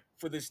blueprint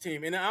for this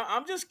team. And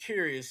I'm just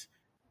curious,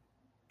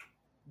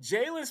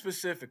 Jaylen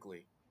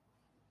specifically,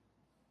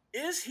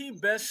 is he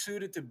best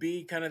suited to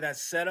be kind of that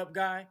setup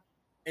guy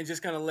and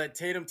just kind of let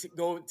Tatum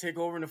take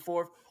over in the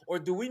fourth? Or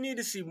do we need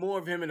to see more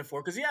of him in the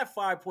fourth? Because he had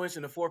 5 points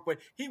in the fourth, but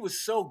he was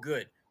so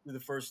good through the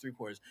first 3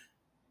 quarters.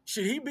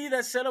 Should he be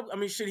that setup? I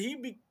mean, should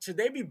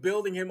they be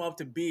building him up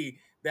to be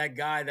that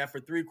guy that for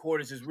 3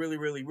 quarters is really,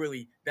 really,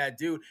 really that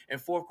dude,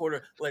 and fourth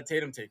quarter let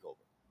Tatum take over?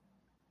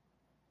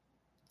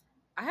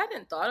 I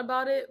hadn't thought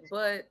about it,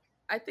 but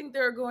I think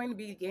there are going to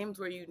be games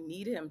where you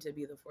need him to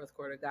be the fourth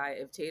quarter guy.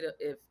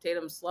 If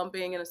Tatum's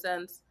slumping in a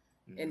sense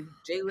and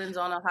Jaylen's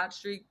on a hot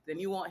streak, then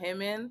you want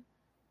him in.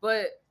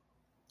 But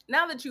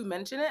now that you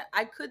mention it,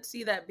 I could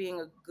see that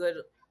being a good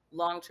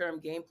long-term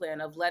game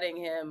plan of letting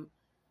him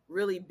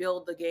really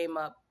build the game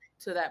up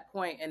to that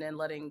point and then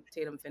letting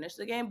Tatum finish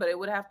the game. But it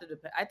would have to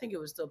depend. I think it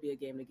would still be a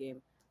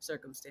game-to-game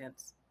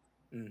circumstance.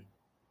 Mm.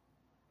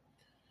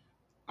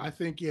 I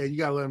think, you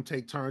got to let them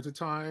take turns at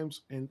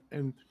times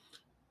and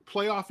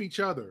play off each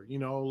other. You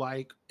know,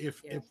 like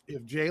if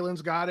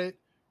Jaylen's got it,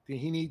 then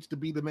he needs to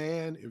be the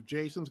man. If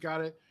Jason's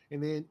got it,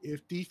 and then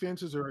if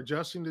defenses are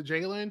adjusting to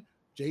Jaylen,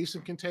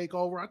 Jason can take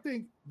over. I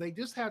think they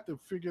just have to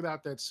figure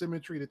out that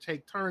symmetry to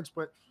take turns.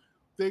 But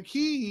the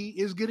key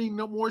is getting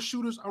more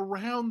shooters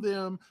around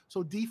them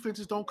so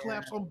defenses don't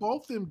collapse on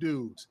both them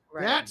dudes.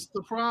 Right. That's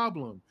the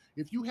problem.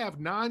 If you have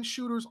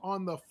non-shooters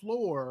on the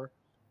floor,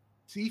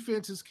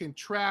 defenses can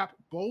trap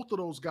both of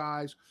those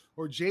guys,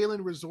 or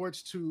Jaylen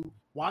resorts to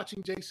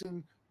watching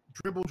Jason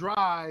dribble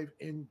drive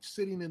and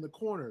sitting in the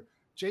corner.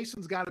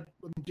 Jaylen's got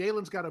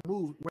to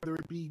move, whether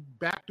it be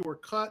backdoor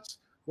cuts,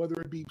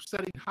 whether it be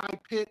setting high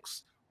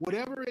picks,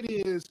 whatever it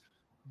is,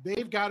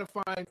 they've got to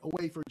find a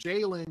way for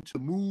Jaylen to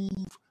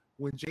move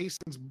when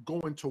Jason's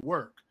going to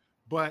work.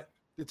 But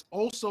it's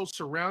also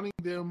surrounding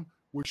them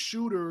with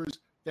shooters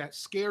that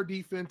scare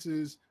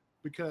defenses,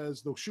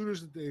 because the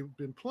shooters that they've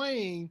been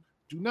playing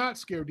do not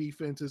scare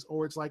defenses,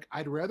 or it's like,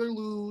 I'd rather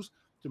lose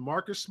to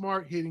Marcus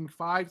Smart hitting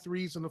 5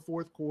 threes in the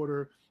fourth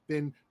quarter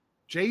than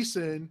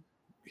Jason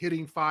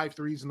hitting 5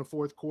 threes in the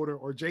fourth quarter,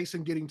 or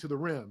Jason getting to the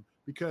rim,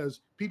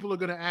 because people are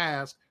going to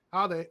ask,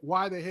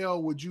 why the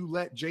hell would you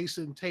let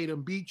Jason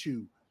Tatum beat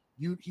you?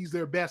 he's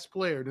their best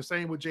player. The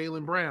same with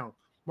Jaylen Brown.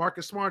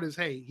 Marcus Smart is,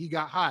 hey, he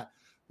got hot.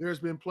 There's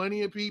been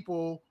plenty of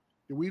people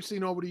that we've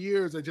seen over the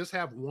years that just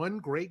have one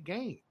great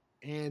game.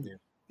 And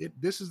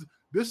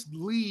this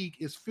league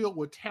is filled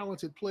with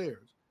talented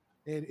players.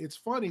 And it's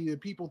funny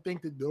that people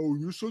think that, oh,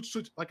 you're such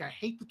like, I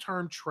hate the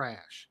term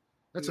trash.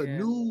 That's a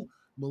new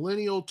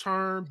millennial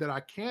term that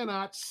I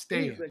cannot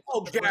stand.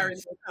 Oh, Gary,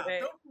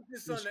 don't put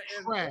this on It's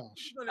the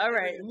trash. All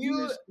right,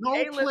 no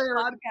player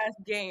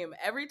podcast game.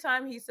 Every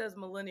time he says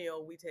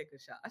millennial, we take a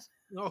shot.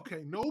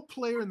 Okay, no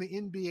player in the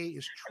NBA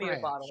is I need a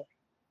trash. bottle.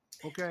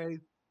 Okay,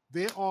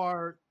 there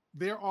are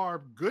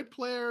good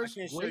players,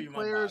 great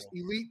players,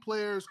 elite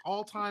players,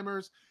 all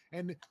timers,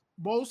 and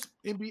most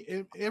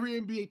NBA,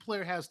 every NBA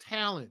player has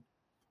talent.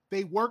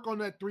 They work on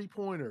that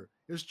 3-pointer.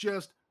 It's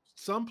just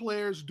some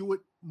players do it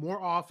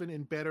more often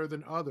and better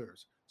than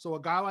others. So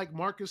a guy like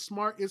Marcus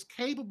Smart is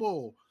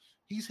capable.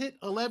 He's hit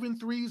 11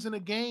 threes in a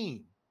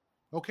game.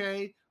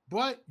 Okay,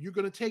 but you're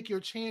going to take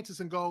your chances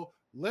and go,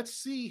 let's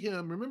see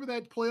him. Remember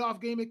that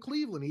playoff game at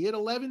Cleveland? He hit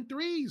 11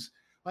 threes.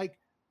 Like,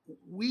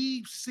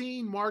 we've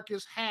seen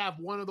Marcus have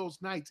one of those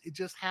nights. It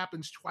just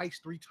happens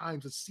twice, 3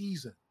 times a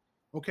season.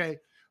 Okay,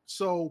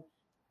 so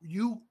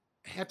you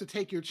have to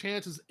take your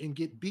chances and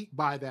get beat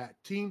by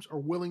that. Teams are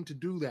willing to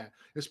do that,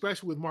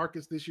 especially with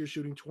Marcus this year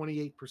shooting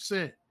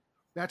 28%.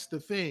 That's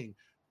the thing.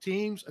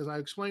 Teams, as I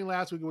explained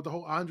last week with the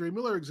whole Andre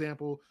Miller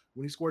example,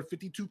 when he scored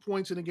 52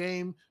 points in a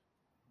game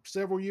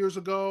several years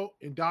ago,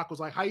 and Doc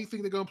was like, how do you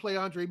think they're going to play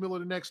Andre Miller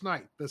the next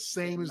night? The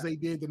same as they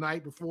did the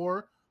night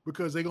before,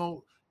 because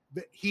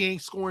he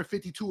ain't scoring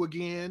 52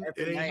 again.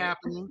 It ain't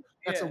happening.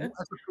 That's a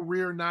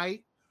career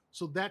night.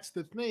 So that's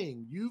the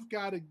thing. You've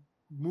got to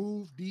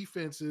move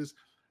defenses.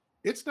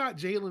 It's not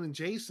Jaylen and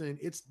Jason.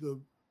 It's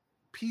the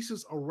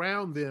pieces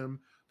around them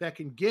that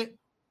can get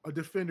a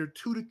defender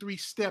 2 to 3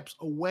 steps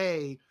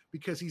away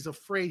because he's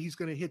afraid he's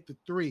going to hit the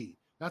 3.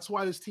 That's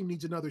why this team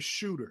needs another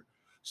shooter.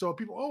 So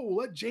people,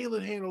 let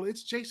Jaylen handle it.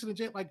 It's Jason and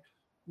Jaylen. Like,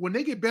 when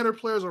they get better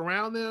players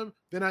around them,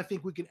 then I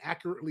think we can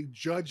accurately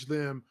judge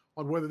them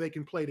on whether they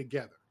can play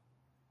together.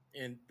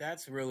 And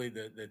that's really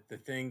the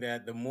thing,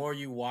 that the more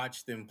you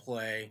watch them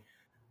play,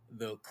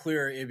 the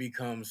clearer it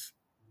becomes.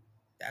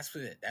 That's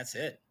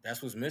it.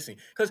 That's what's missing.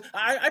 Because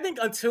I think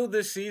until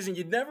this season,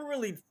 you never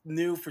really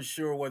knew for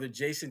sure whether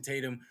Jason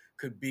Tatum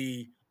could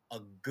be a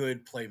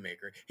good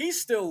playmaker.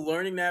 He's still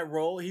learning that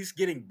role. He's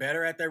getting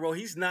better at that role.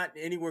 He's not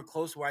anywhere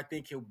close to where I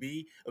think he'll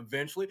be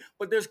eventually.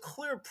 But there's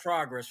clear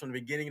progress from the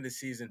beginning of the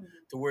season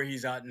to where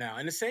he's at now.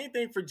 And the same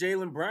thing for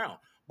Jaylen Brown.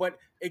 But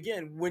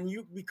again, when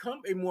you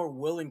become a more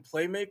willing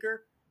playmaker,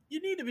 you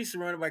need to be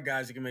surrounded by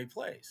guys that can make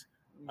plays.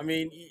 I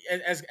mean,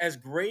 as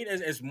great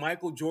as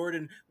Michael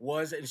Jordan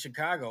was in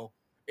Chicago,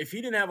 if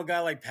he didn't have a guy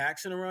like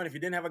Paxson around, if he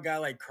didn't have a guy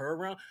like Kerr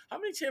around, how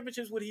many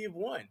championships would he have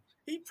won?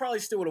 He probably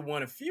still would have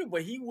won a few,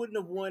 but he wouldn't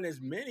have won as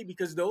many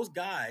because those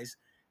guys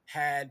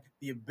had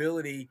the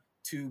ability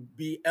to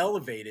be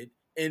elevated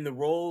in the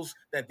roles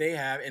that they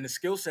have and the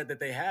skill set that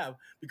they have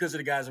because of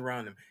the guys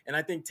around them. And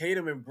I think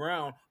Tatum and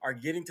Brown are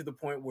getting to the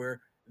point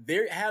where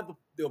they have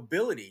the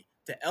ability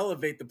to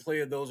elevate the play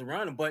of those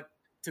around them. But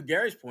to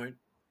Gary's point,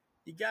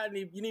 you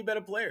need better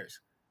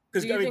players.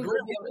 Because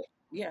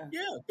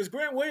because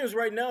Grant Williams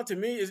right now to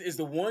me is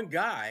the one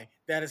guy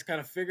that has kind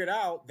of figured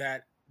out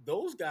that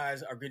those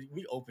guys are going to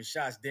be open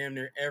shots damn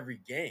near every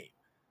game.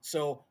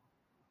 So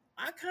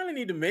I kind of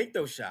need to make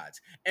those shots.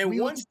 And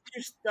once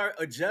you start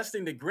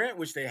adjusting to Grant,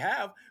 which they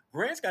have,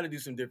 Grant's got to do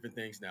some different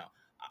things now.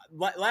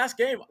 Last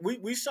game,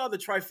 we saw the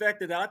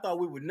trifecta that I thought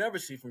we would never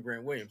see from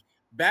Grant Williams.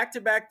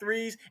 Back-to-back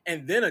threes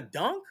and then a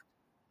dunk.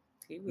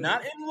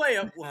 Not in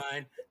layup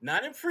line,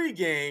 not in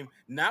pregame,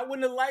 not when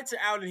the lights are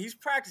out and he's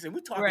practicing. We're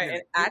talking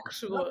in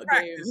actual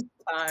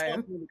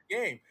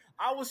game.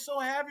 I was so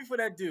happy for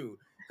that dude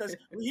because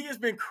he has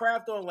been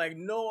crapped on like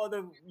no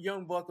other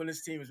young buck on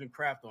this team has been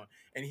crapped on.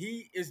 And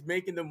he is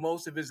making the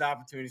most of his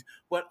opportunities.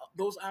 But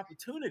those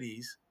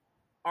opportunities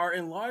are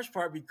in large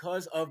part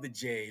because of the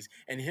Jays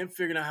and him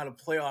figuring out how to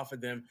play off of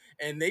them.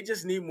 And they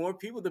just need more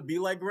people to be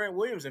like Grant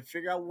Williams and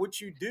figure out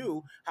what you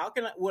do. How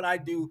can what I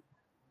do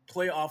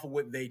play off of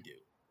what they do?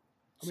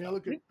 I mean, I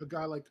look at a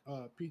guy like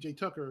PJ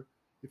Tucker.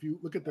 If you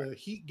look at the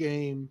Heat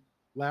game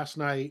last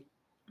night,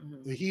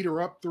 the Heat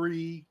are up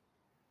 3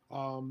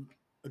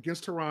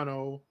 against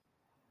Toronto.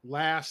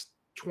 Last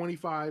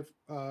 25,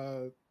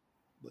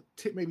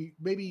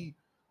 maybe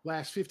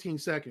last 15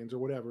 seconds or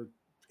whatever,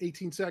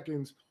 18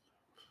 seconds.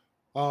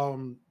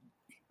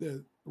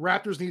 The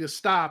Raptors need to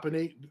stop, and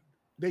they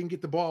can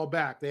get the ball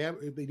back. They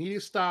need to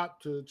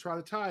stop to try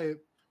to tie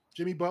it.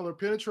 Jimmy Butler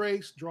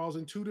penetrates, draws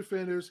in 2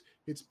 defenders.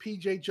 It's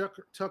PJ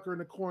Tucker in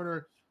the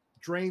corner,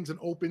 drains an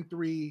open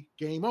 3,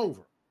 game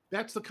over.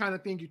 That's the kind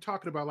of thing you're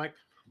talking about. Like,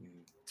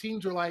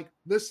 teams are like,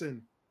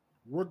 listen,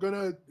 we're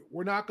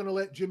not gonna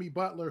let Jimmy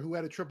Butler, who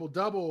had a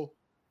triple-double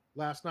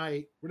last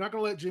night, we're not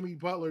gonna let Jimmy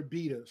Butler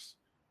beat us.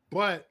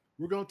 But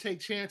we're gonna take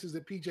chances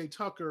that PJ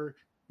Tucker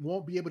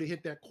won't be able to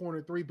hit that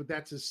corner 3, but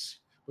that's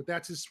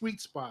his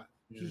sweet spot.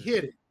 Yeah. He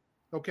hit it.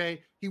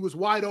 Okay. He was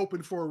wide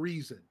open for a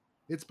reason.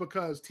 It's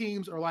because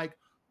teams are like,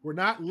 We're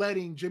not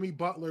letting Jimmy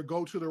Butler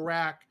go to the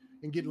rack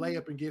and get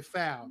layup and get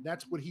fouled.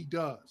 That's what he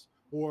does.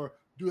 Or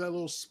do that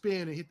little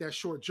spin and hit that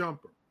short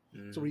jumper.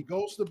 So he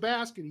goes to the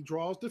basket, he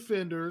draws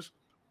defenders.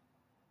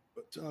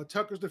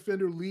 Tucker's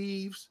defender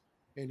leaves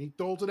and he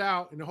throws it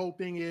out. And the whole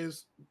thing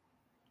is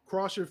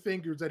cross your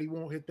fingers that he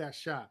won't hit that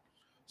shot.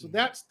 So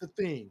that's the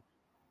thing.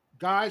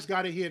 Guys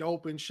got to hit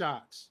open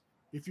shots.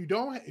 If you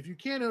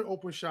can't hit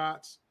open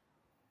shots,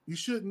 you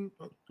shouldn't.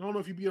 I don't know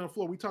if you be on the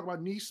floor. We talk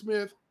about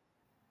Neesmith.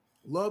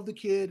 Love the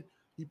kid.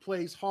 He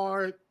plays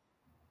hard.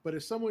 But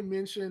as someone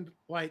mentioned,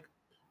 like,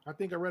 I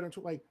think I read on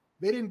Twitter, like,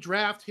 they didn't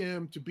draft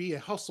him to be a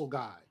hustle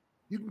guy.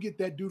 You can get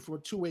that dude for a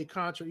two-way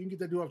contract. You can get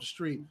that dude off the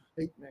street.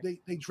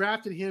 They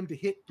drafted him to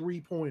hit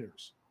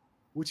three-pointers,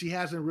 which he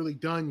hasn't really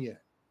done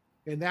yet.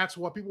 And that's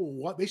what people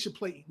want. They should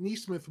play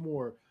Neesmith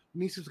more.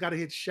 Neesmith's got to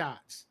hit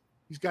shots.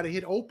 He's got to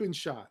hit open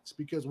shots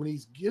because when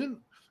he's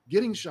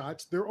getting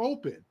shots, they're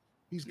open.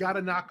 He's got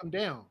to knock them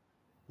down.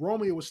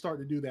 Romeo was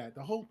starting to do that.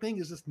 The whole thing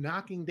is just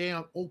knocking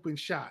down open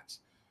shots,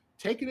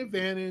 taking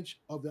advantage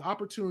of the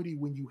opportunity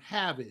when you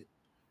have it,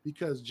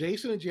 because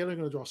Jason and Jalen are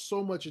going to draw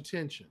so much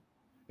attention.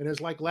 And it's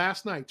like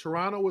last night,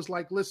 Toronto was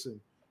like, listen,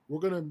 we're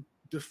going to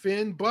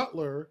defend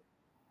Butler,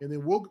 and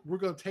then we're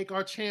going to take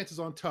our chances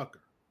on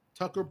Tucker.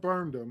 Tucker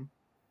burned him.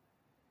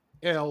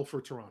 L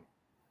for Toronto.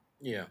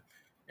 Yeah.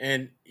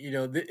 And,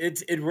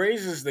 it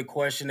raises the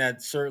question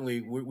that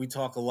certainly we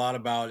talk a lot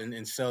about in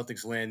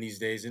Celtics land these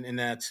days, and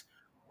that's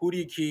who do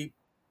you keep,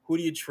 who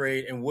do you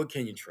trade, and what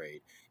can you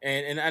trade?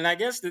 And I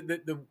guess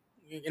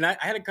I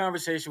had a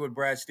conversation with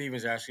Brad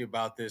Stevens actually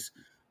about this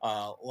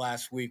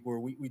last week where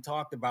we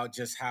talked about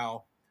just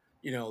how,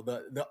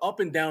 the up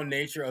and down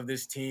nature of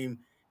this team,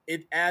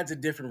 it adds a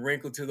different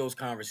wrinkle to those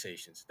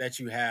conversations that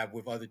you have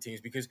with other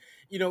teams because,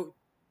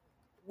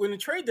 when the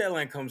trade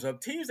deadline comes up,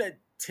 teams that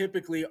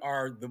typically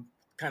are the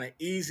kind of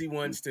easy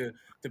ones to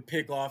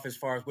pick off as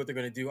far as what they're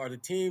going to do are the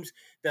teams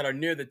that are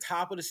near the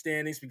top of the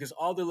standings because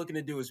all they're looking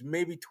to do is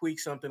maybe tweak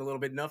something a little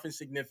bit, nothing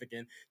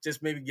significant,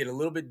 just maybe get a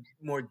little bit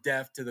more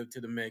depth to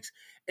the mix.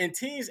 And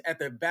teams at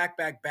the back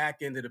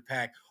end of the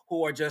pack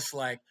who are just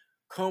like,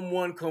 come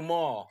one, come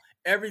all.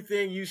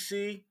 Everything you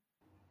see,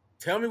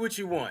 tell me what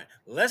you want.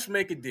 Let's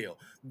make a deal.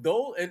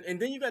 And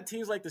then you got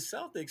teams like the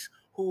Celtics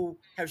who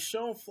have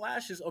shown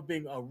flashes of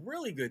being a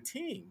really good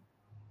team.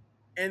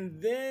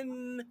 And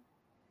then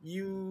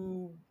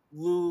you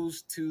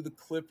lose to the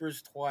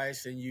Clippers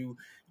twice and you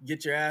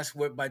get your ass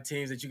whipped by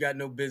teams that you got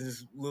no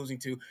business losing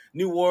to.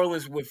 New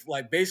Orleans with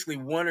like basically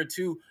one or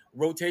two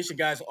rotation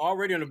guys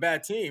already on a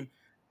bad team.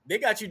 They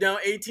got you down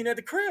 18 at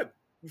the crib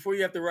before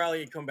you have to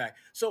rally and come back.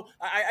 So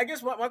I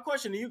guess my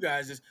question to you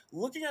guys is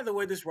looking at the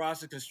way this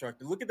roster is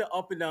constructed, look at the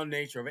up and down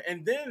nature of it.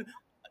 And then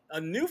a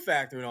new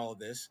factor in all of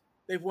this,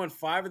 they've won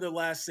 5 of their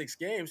last 6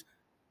 games.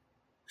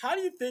 How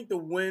do you think the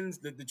wins,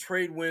 the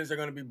trade wins are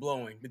going to be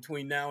blowing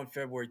between now and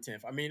February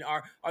 10th? I mean,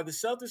 are the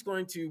Celtics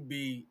going to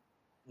be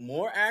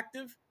more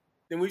active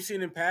than we've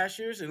seen in past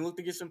years and look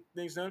to get some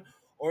things done?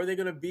 Or are they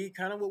going to be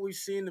kind of what we've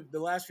seen the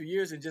last few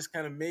years and just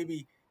kind of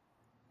maybe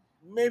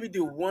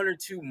do 1 or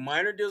 2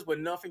 minor deals, but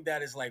nothing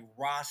that is like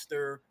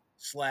roster/league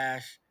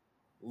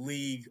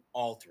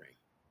altering?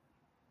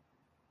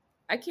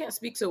 I can't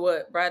speak to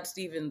what Brad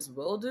Stevens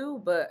will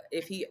do, but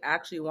if he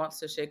actually wants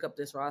to shake up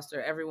this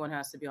roster, everyone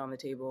has to be on the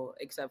table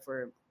except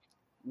for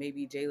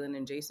maybe Jalen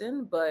and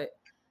Jason. But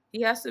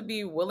he has to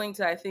be willing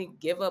to, I think,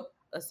 give up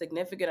a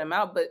significant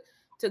amount. But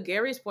to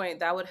Gary's point,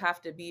 that would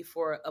have to be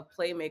for a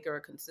playmaker,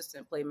 a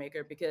consistent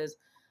playmaker, because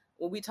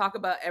when we talk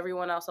about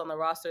everyone else on the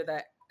roster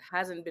that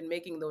hasn't been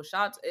making those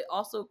shots, it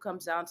also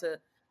comes down to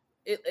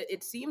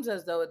it seems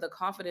as though the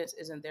confidence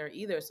isn't there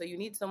either. So you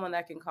need someone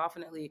that can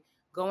confidently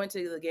go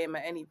into the game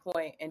at any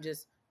point and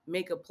just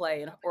make a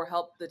play or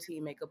help the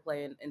team make a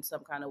play in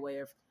some kind of way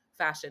or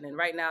fashion. And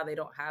right now they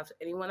don't have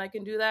anyone that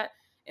can do that.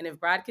 And if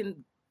Brad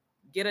can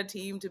get a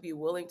team to be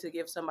willing to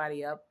give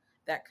somebody up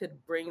that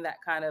could bring that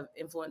kind of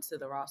influence to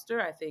the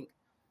roster, I think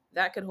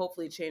that could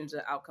hopefully change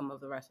the outcome of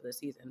the rest of the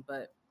season.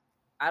 But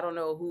I don't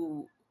know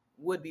who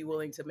would be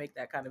willing to make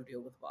that kind of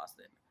deal with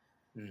Boston.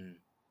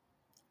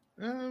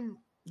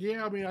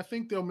 Yeah, I mean, I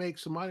think they'll make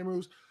some minor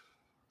moves.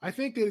 I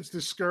think that it's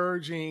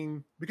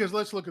discouraging because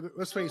let's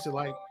face it,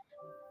 like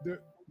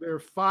they're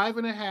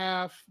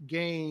 5.5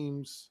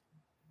 games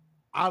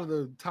out of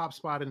the top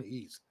spot in the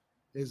East.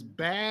 As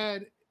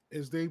bad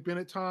as they've been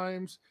at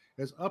times,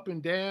 as up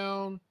and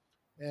down,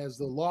 as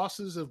the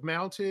losses have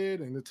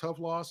mounted and the tough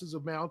losses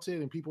have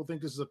mounted, and people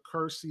think this is a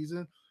cursed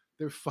season,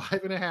 they're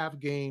 5.5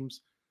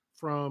 games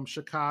from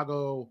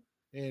Chicago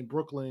and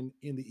Brooklyn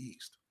in the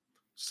East.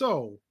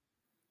 So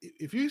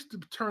if you used to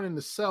turn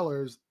into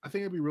sellers, I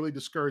think it'd be really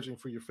discouraging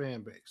for your fan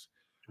base.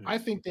 I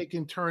think they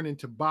can turn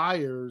into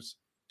buyers,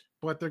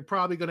 but they're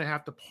probably going to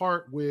have to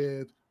part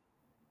with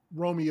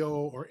Romeo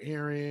or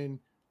Aaron,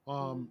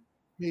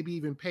 maybe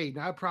even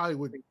Peyton. I probably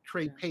would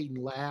trade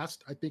Peyton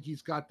last. I think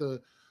he's got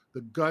the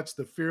guts,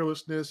 the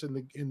fearlessness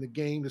in the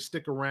game to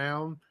stick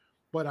around.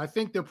 But I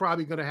think they're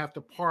probably going to have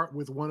to part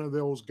with one of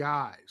those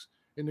guys.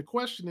 And the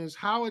question is,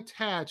 how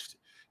attached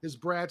is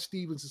Brad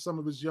Stevens and some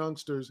of his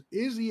youngsters.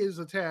 Is he as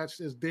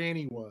attached as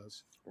Danny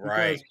was?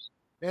 Right.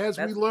 Because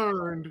as we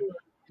learned,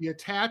 the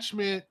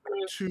attachment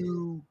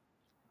to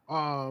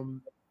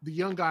the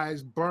young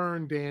guys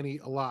burned Danny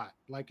a lot.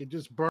 Like it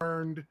just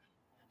burned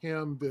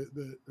him.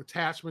 The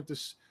attachment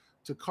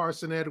to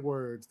Carson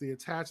Edwards, the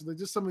attachment,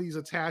 just some of these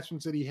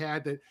attachments that he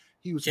had that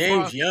he was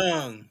James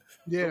Young.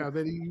 Yeah,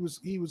 that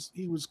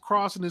he was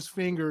crossing his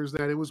fingers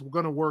that it was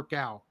going to work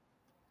out,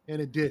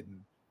 and it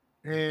didn't.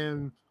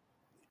 And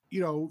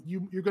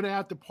you're going to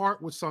have to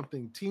part with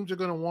something. Teams are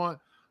going to want.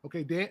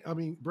 Okay,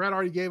 Brad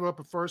already gave up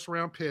a first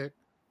round pick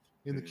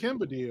in the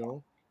Kimba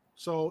deal,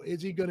 so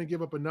is he going to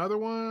give up another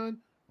one,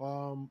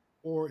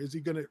 or is he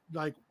going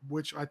to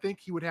which I think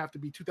he would have to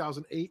be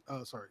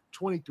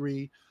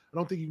 23. I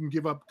don't think you can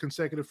give up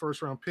consecutive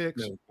first round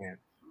picks. No, you can't.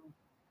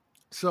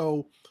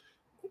 So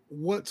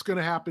what's going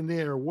to happen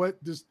there?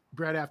 What does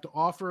Brad have to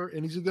offer?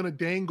 And is he going to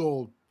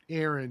dangle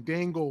Aaron?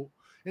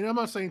 And I'm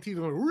not saying teams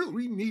are going to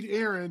really need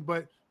Aaron,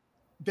 but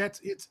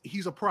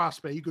he's a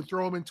prospect. You can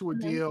throw him into a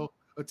deal.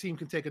 A team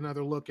can take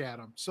another look at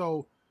him.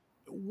 So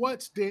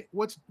what's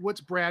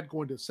Brad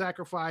going to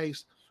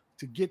sacrifice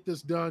to get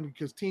this done?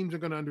 Because teams are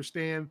going to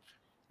understand,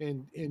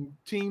 and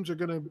teams are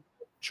going to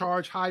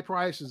charge high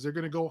prices. They're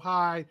going to go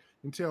high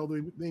until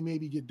they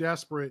maybe get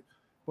desperate.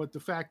 But the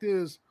fact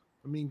is,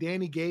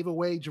 Danny gave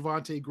away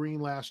Javonte Green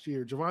last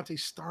year. Javonte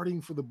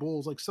starting for the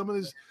Bulls. Like some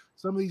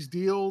of these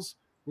deals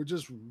were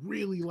just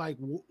really like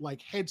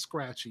head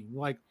scratching.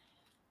 Like,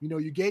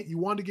 you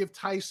wanted to give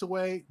Tice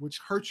away, which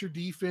hurts your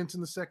defense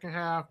in the second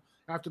half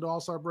after the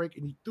All-Star break,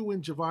 and you threw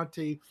in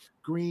Javonte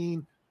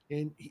Green,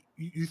 and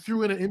you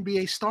threw in an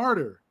NBA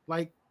starter.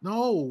 Like,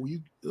 no,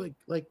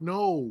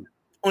 no.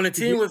 On a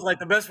team with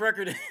the best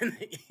record in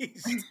the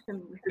East.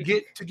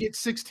 to get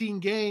 16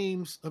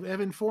 games of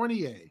Evan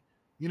Fournier.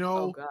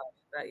 Oh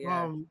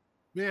God,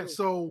 yeah.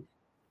 So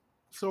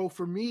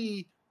for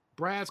me,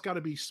 Brad's got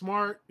to be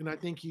smart, and I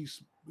think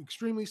he's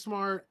extremely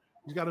smart.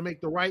 He's got to make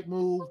the right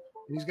move,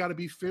 and he's got to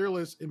be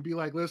fearless and be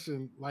like,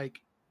 listen,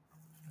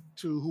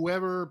 to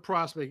whoever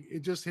prospect,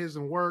 it just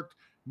hasn't worked.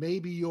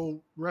 Maybe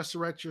you'll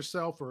resurrect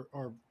yourself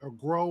or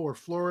grow or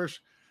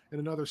flourish in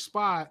another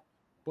spot,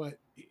 but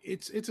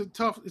it's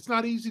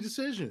not an easy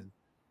decision,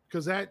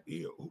 because that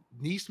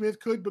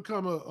Neesmith could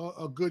become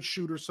a good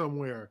shooter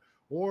somewhere,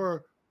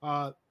 or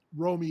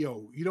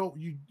Romeo.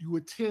 You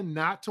would tend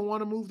not to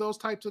want to move those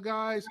types of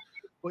guys,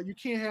 but you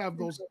can't have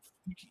those.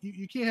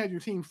 You can't have your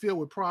team filled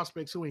with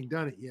prospects who ain't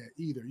done it yet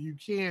either. You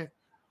can't.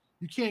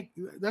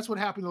 That's what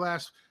happened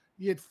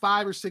you had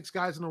 5 or 6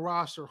 guys in the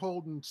roster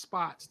holding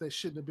spots that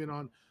shouldn't have been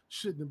on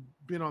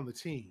the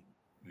team.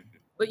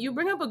 But you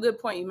bring up a good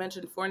point. You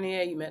mentioned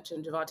Fournier, you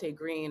mentioned Javonte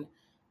Green,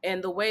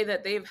 and the way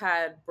that they've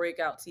had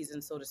breakout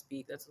seasons, so to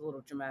speak. That's a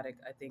little dramatic,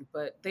 I think,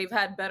 but they've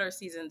had better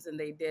seasons than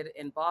they did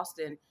in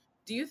Boston.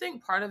 Do you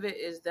think part of it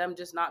is them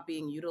just not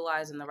being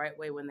utilized in the right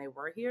way when they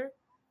were here?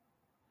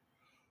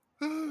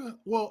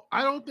 Well,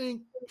 I don't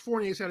think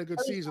Fournier's had a good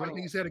season. I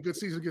think he's had a good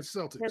season against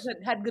Celtics.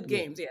 Had good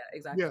games, yeah,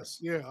 exactly. Yes,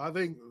 yeah. I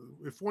think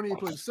if Fournier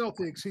played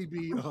Celtics, he'd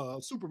be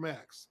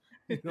Supermax.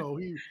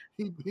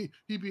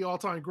 He'd be all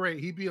time great.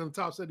 He'd be on the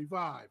top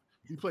 75.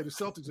 He played the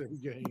Celtics every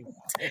game.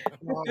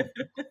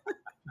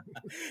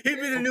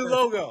 He'd be the new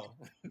logo,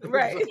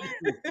 right?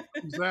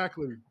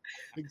 Exactly.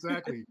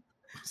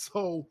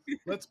 So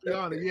let's be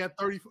honest. He had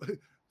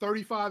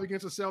 35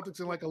 against the Celtics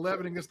and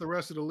 11 against the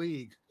rest of the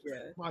league.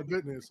 Yeah. My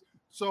goodness.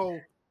 So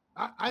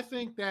I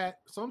think that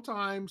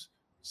sometimes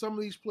some of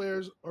these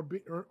players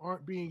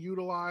aren't being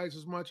utilized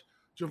as much.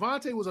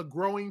 Javonte was a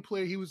growing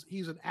player.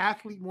 He's an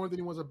athlete more than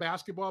he was a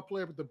basketball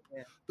player, but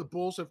the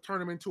Bulls have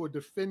turned him into a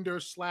defender,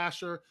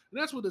 slasher.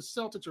 And that's what the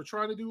Celtics are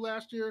trying to do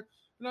last year.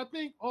 And I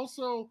think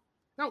also,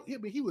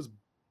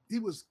 he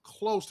was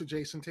close to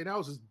Jason Tate. That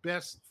was his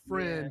best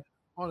friend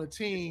on a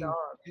team.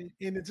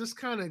 And to just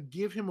kind of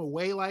give him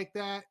away like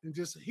that, and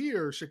just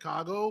here,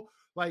 Chicago,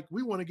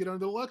 we want to get under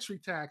the luxury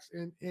tax.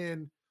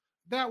 And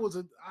that was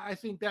I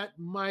think that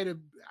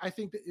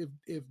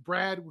if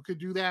Brad could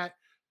do that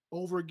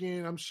over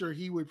again, I'm sure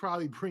he would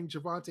probably bring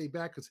Javonte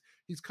back, because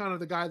he's kind of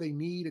the guy they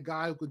need, a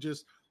guy who could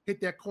just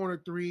hit that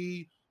corner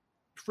three,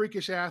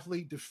 freakish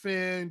athlete,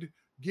 defend,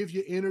 give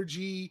you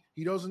energy.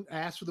 He doesn't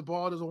ask for the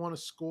ball, doesn't want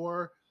to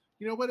score.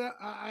 But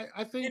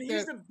I think and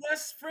he's the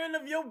best friend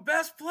of your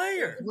best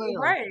player.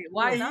 Right.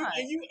 Why not?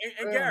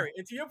 And Gary,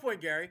 and to your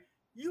point, Gary,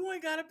 you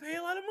ain't got to pay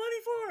a lot of money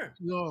for him.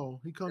 No,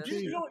 he comes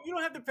cheap. You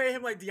don't have to pay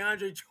him like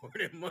DeAndre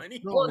Jordan money.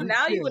 No, well,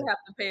 now you would have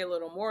to pay a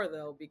little more,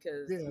 though,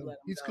 because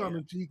he's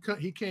coming.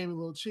 He came a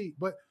little cheap,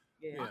 but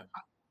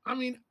I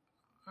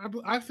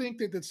think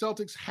that the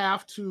Celtics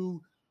have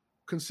to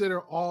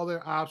consider all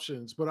their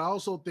options, but I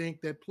also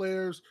think that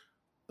players,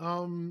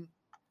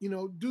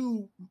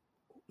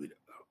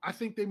 I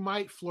think they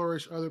might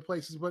flourish other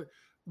places. But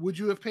would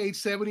you have paid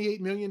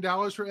 $78 million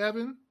for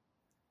Evan?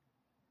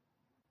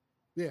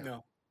 Yeah.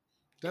 No.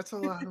 That's a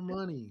lot of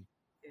money.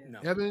 No.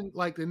 Evan,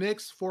 the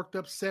Knicks forked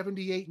up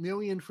 $78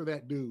 million for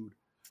that dude.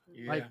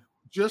 Yeah,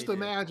 just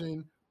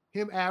imagine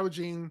him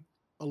averaging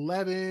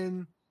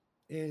 11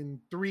 and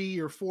 3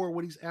 or 4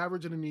 what he's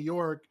averaging in New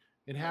York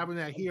and having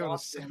that here on a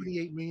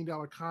 $78 million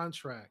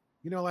contract.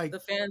 Like the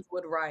fans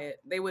would riot.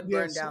 They would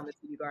burn down the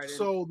TD Garden.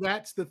 So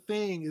that's the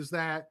thing is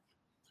that,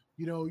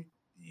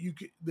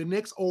 the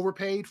Knicks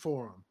overpaid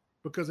for him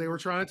because they were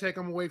trying to take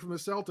him away from the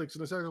Celtics,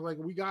 and the Celtics were like,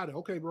 "We got it,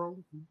 okay, bro,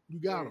 you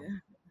got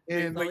him."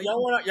 And but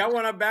y'all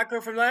want a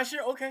backup from last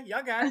year? Okay,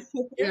 y'all got it.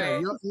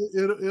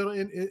 It'll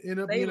end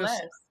up being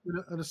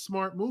a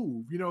smart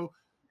move. You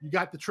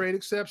got the trade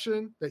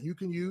exception that you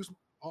can use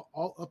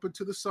all up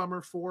into the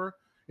summer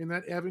in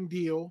that Evan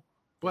deal,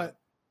 but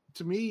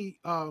to me,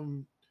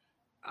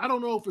 I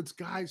don't know if it's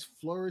guys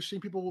flourishing.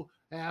 People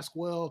ask,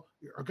 well,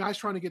 are guys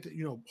trying to get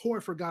to,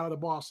 Horford got out of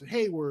Boston,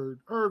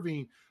 Hayward,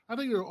 Irving. I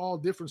think they're all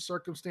different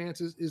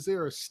circumstances. Is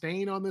there a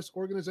stain on this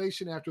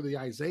organization after the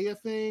Isaiah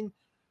thing?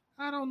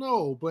 I don't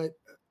know, but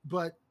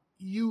what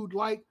you would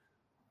like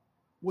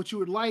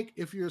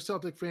if you're a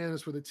Celtic fan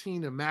is for the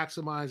team to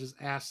maximize its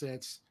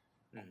assets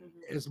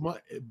as much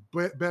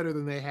better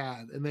than they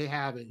have, and they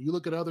haven't. You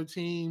look at other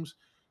teams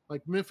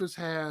like Memphis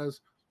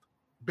has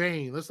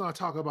Bain. Let's not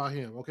talk about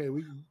him. Okay,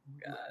 we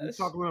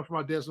talk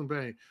about Desmond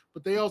Bain,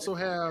 but they also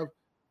have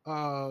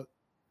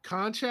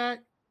Konchak,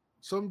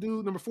 some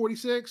dude number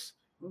 46.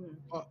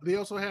 They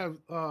also have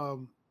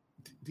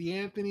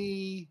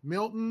DeAnthony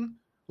Milton.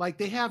 Like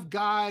they have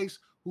guys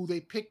who they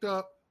picked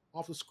up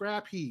off the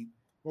scrap heap.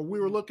 Or we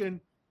were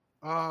looking.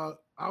 I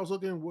was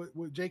looking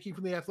with J.K.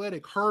 from the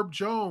Athletic. Herb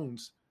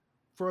Jones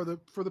for the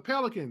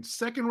Pelicans,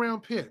 2nd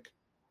round pick.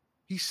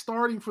 He's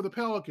starting for the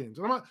Pelicans.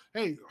 And I'm like,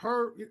 hey,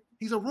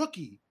 he's a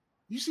rookie.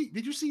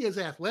 Did you see his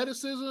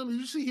athleticism? Did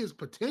you see his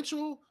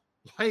potential?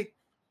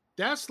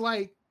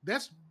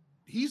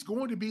 He's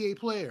going to be a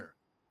player.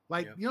 You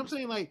know what I'm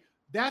saying? Like,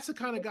 that's the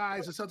kind of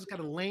guys the Celtics got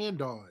to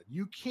land on.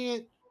 You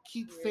can't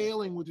keep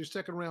failing with your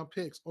 2nd round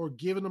picks or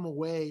giving them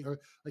away, or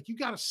you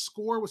got to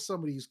score with some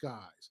of these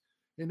guys.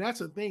 And that's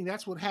the thing.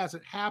 That's what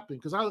hasn't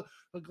happened. Because I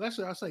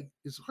was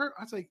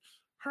like,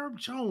 Herb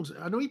Jones.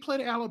 I know he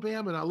played at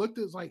Alabama, and I looked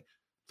at his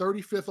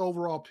 35th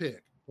overall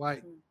pick.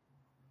 That's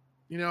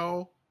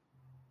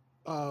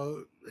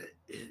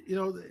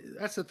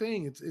the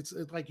thing. It's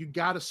like you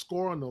got to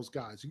score on those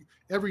guys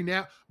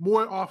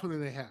more often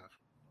than they have.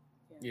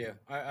 Yeah,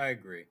 I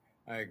agree.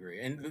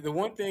 And the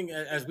one thing,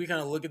 as we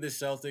kind of look at the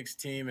Celtics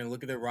team and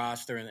look at their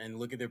roster and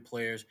look at their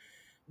players,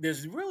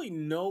 there's really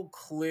no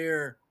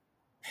clear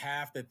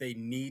path that they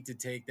need to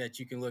take that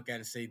you can look at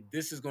and say,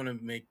 this is going to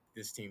make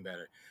this team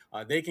better.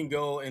 They can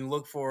go and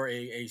look for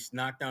a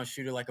knockdown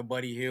shooter like a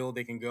Buddy Hield.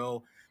 They can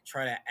go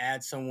try to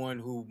add someone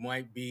who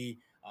might be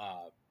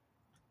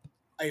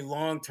a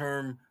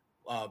long-term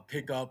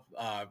pickup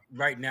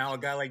right now, a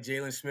guy like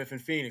Jalen Smith in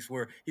Phoenix,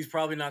 where he's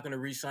probably not going to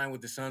re-sign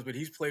with the Suns, but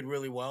he's played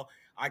really well.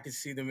 I could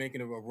see them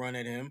making a run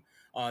at him.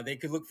 They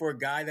could look for a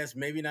guy that's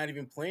maybe not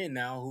even playing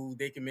now, who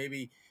they can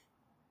maybe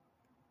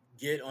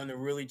get on the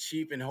really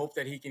cheap and hope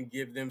that he can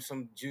give them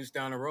some juice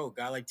down the road.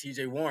 A guy like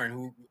TJ Warren,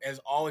 who has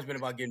always been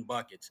about getting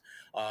buckets.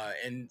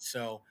 And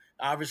so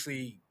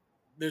obviously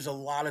there's a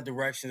lot of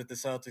direction that the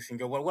Celtics can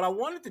go. What I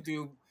wanted to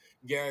do,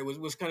 Gary,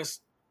 was kind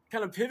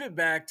of pivot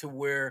back to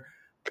where,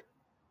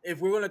 if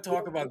we're going to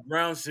talk about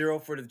ground zero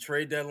for the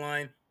trade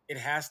deadline, it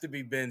has to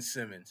be Ben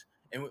Simmons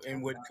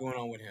and what's going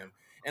on with him.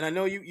 And I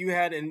know you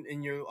had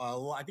in your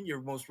I think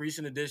your most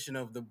recent edition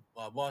of the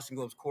Boston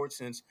Globe's Court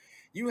Sense,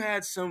 you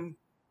had some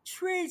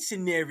trade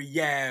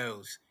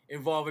scenarios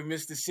involving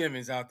Mr.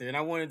 Simmons out there, and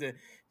I wanted to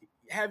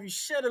have you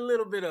shed a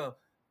little bit of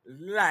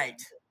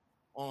light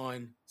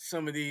on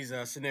some of these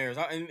scenarios.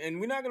 And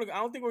we're not gonna. I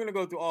don't think we're gonna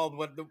go through all,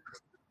 but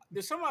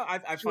there's some I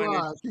find.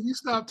 Can you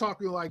stop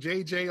talking like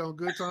JJ on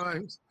Good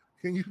Times?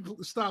 Can you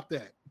stop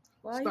that?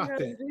 Why stop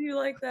you do you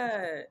like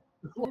that?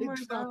 Oh my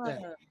stop God.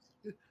 That.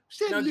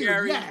 Now,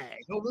 Gary,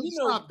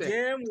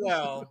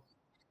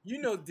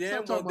 you know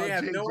damn well they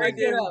have JJ. No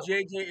idea who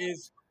JJ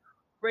is.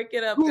 Break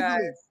it up, Google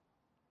guys.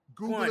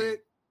 Google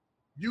it.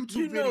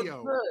 YouTube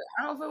video. Look,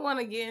 I don't even want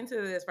to get into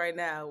this right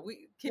now.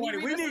 We need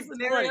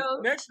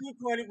scenarios? Next week,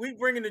 Quentin, we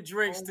bringing the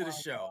drinks to the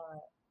show.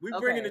 We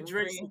bringing the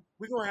drinks.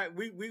 We gonna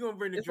bring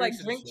the it's drinks.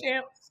 It's like drink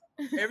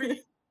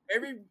champs.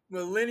 Every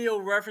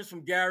millennial reference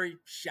from Gary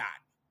shot.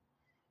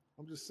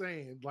 I'm just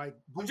saying,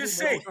 I'm just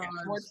saying.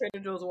 More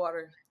Trader Joe's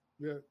water.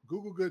 Yeah,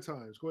 Google Good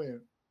Times. Go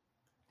ahead.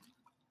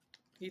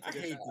 I hate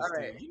this. All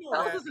right.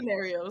 Tell the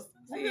scenarios.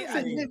 See,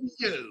 I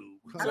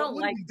don't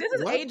like this.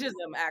 Is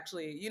ageism,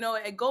 actually.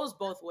 It goes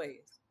both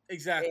ways.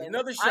 Exactly. And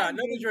another shot,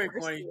 another drink,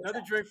 Quani.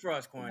 Another drink for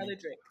us, Quani. Another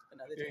drink.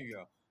 There you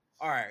go.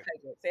 All right.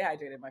 Stay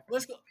hydrated, my friend.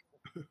 Let's go.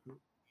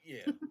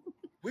 Yeah.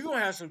 We're going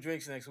to have some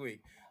drinks next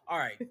week. All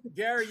right.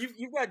 Gary,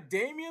 you've got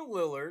Damian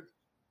Lillard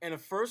and a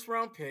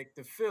first-round pick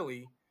to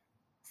Philly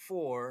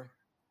for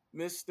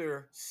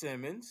Mr.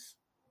 Simmons,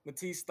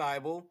 Matisse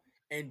Thybulle,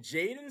 and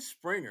Jaden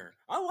Springer.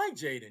 I like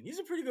Jaden. He's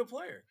a pretty good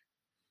player.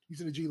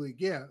 He's in the G League.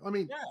 Yeah. I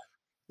mean,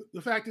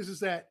 the fact is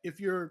that if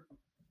you're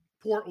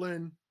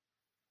Portland,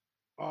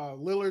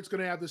 Lillard's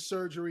going to have this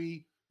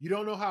surgery. You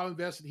don't know how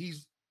invested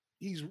he's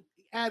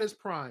at his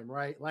prime,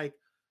 right? Like,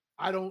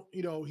 I don't,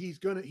 he's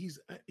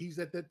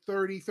at that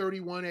 30,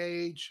 31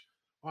 age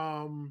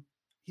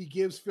He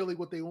gives Philly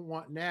what they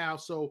want now.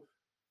 So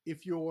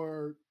if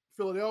you're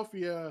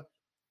Philadelphia,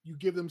 you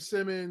give them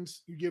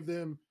Simmons,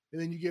 and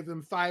then you give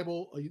them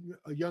Thibault,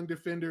 a young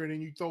defender, and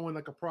then you throw in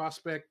like a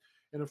prospect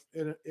and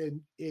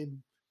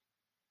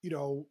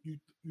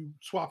you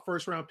swap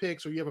first round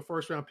picks, or you have a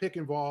first round pick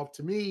involved.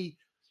 To me,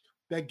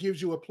 that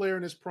gives you a player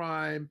in his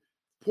prime.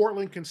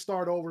 Portland can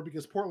start over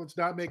because Portland's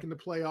not making the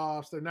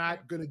playoffs. They're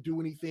not going to do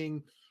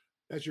anything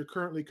as you're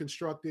currently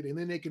constructed, and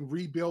then they can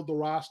rebuild the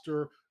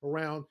roster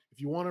around,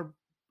 if you want to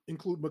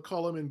include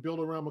McCollum and build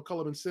around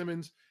McCollum and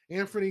Simmons.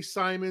 Anthony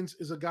Simons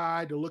is a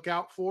guy to look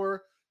out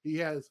for. He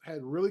has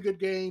had really good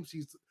games.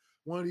 He's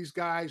one of these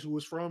guys who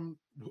was from,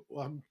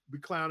 be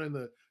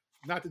clowning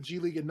not the G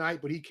League at night,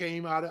 but he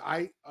came out of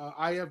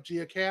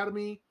IFG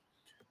Academy,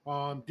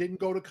 didn't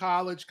go to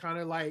college, kind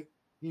of like,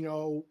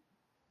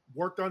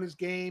 worked on his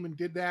game and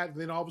did that.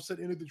 And then all of a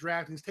sudden entered the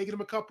draft. And it's taken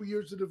him a couple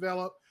years to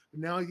develop. But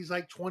now he's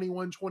like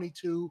 21,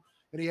 22.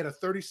 And he had a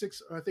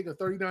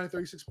 39,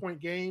 36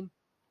 point game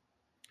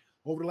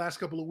over the last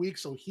couple of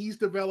weeks. So he's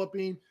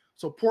developing.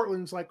 So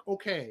Portland's like,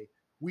 okay,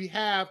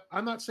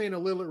 I'm not saying a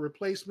Lillard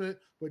replacement,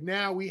 but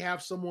now we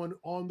have someone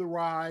on the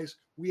rise.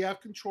 We have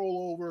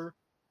control over,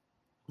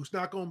 who's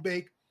not going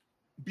to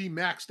be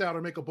maxed out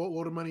or make a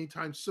boatload of money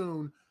anytime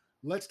soon.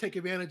 Let's take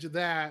advantage of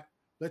that.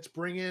 Let's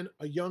bring in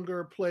a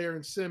younger player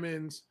in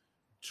Simmons,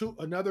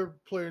 another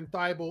player in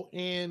Thibault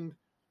and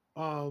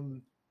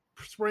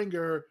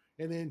Springer,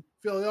 and then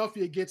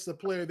Philadelphia gets the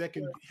player that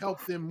can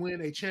help them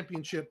win a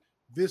championship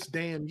this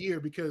damn year,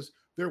 because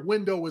their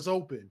window is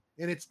open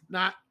and it's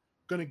not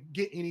going to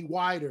get any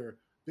wider.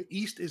 The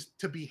East is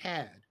to be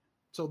had.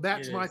 So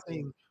that's my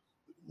thing.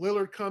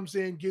 Lillard comes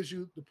in, gives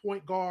you the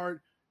point guard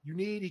you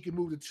need. He can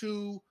move to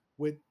 2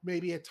 with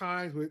maybe at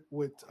times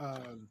with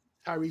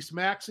Tyrese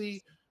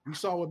Maxey. We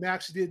saw what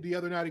Maxey did the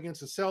other night against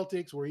the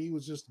Celtics, where he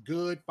was just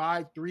good,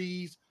 5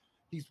 threes.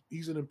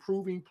 He's an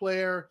improving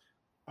player.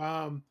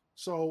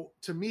 So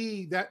to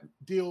me, that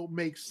deal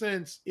makes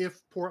sense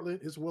if Portland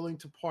is willing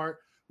to part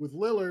with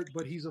Lillard,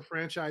 but he's a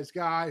franchise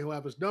guy. He'll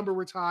have his number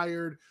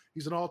retired.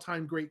 He's an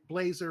all-time great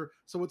Blazer.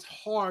 So it's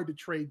hard to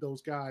trade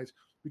those guys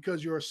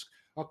because you're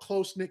a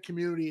close-knit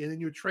community, and then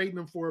you're trading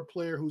them for a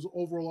player who's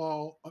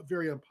overall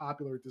very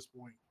unpopular at this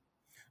point.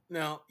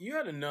 Now, you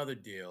had another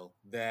deal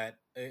that,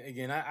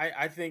 again,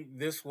 I think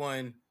this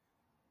one,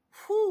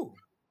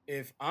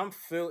 if I'm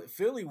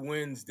Philly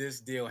wins this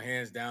deal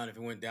hands down if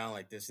it went down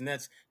like this, and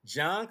that's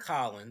John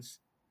Collins,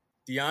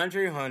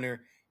 DeAndre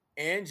Hunter,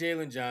 and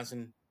Jalen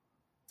Johnson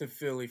to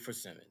Philly for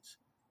Simmons.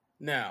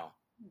 Now,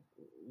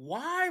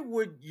 why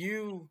would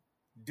you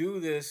do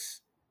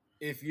this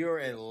if you're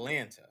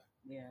Atlanta?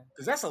 Yeah,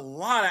 because that's a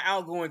lot of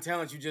outgoing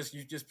talent you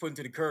just put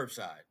into the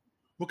curbside.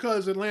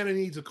 Because Atlanta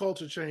needs a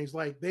culture change.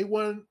 Like, they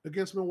won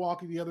against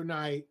Milwaukee the other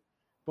night,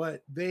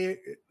 but they're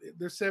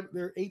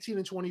 18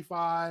 and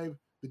 25.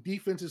 The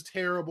defense is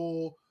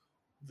terrible.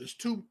 There's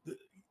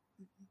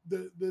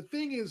the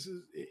thing is,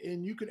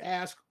 and you could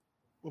ask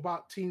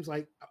about teams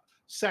like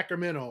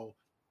Sacramento,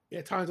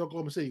 at times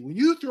Oklahoma City. When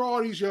you throw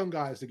all these young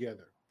guys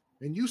together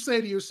and you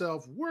say to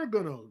yourself, we're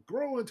going to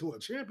grow into a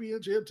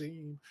championship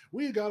team.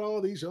 We got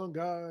all these young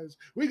guys.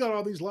 We got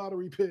all these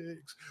lottery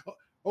picks.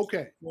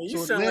 Okay. Well, you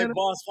sound like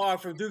Boss Hog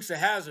from Dukes of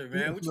Hazzard,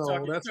 man. What you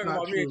talking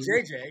about true. me and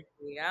JJ?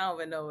 Yeah, I don't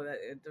even know that.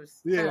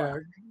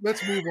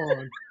 Let's move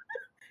on.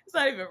 It's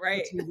not even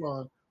right. Let's move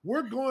on.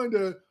 We're going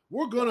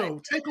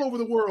to take over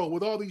the world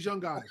with all these young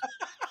guys.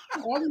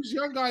 All these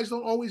young guys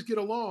don't always get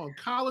along.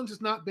 Collins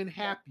has not been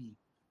happy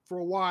for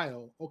a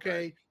while.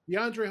 Okay.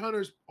 DeAndre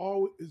Hunter's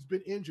always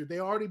been injured. They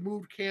already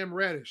moved Cam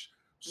Reddish.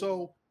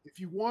 So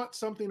if you want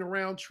something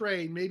around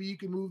Trey, maybe you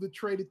can move the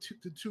Trey to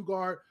 2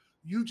 guard.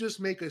 You just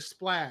make a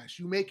splash.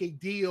 You make a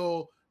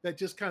deal that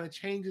just kind of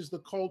changes the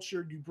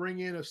culture. You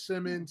bring in a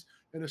Simmons,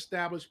 an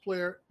established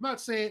player. I'm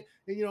not saying,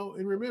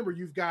 and remember,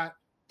 you've got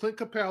Clint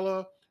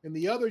Capella and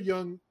the other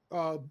young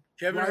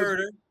Kevin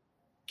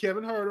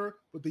Huerter,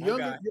 but the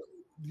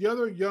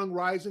other young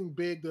rising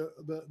big,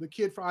 the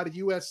kid out of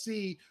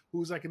USC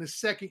who's like in his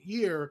second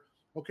year.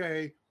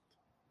 Okay,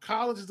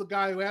 Collins is the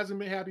guy who hasn't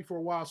been happy for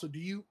a while. So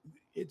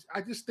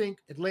I just think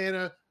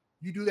Atlanta,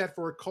 you do that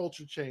for a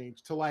culture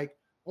change to like,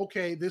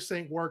 okay, this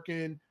ain't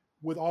working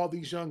with all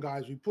these young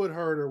guys. We put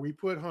Huerter, we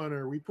put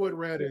Hunter, we put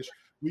Reddish,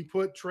 we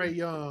put Trae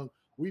Young,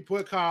 we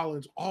put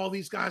Collins. All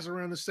these guys are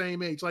around the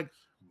same age. Like,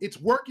 it's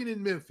working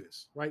in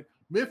Memphis, right?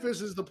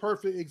 Memphis is the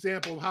perfect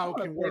example of how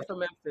it can work. For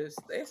Memphis,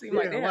 they seem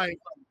like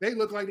they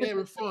look like they're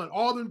having fun.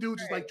 All them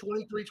dudes is like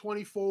 23,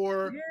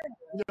 24. Yeah.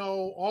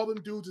 All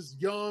them dudes is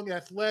young,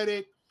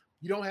 athletic.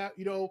 You don't have,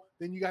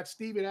 then you got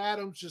Steven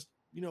Adams just,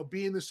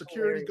 being the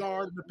security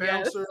guard and the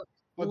bouncer.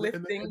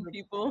 Lifting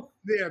people.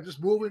 Yeah,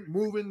 just moving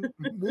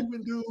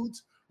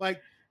dudes.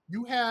 Like,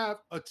 you have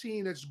a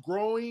team that's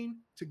growing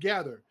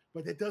together,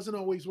 but that doesn't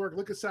always work.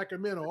 Look at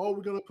Sacramento. Oh,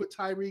 we're going to put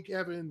Tyreek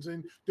Evans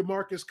and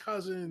DeMarcus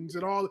Cousins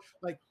and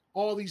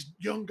all these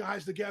young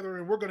guys together,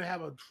 and we're going to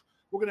have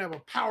a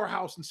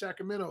powerhouse in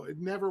Sacramento. It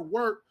never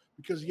worked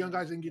because the young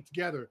guys didn't get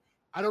together.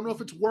 I don't know if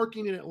it's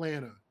working in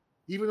Atlanta.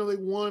 even though they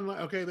won. Like,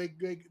 okay,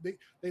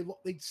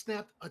 they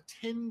snapped a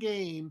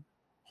 10-game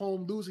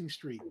home losing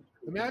streak.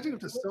 Imagine if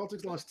the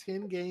Celtics lost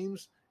 10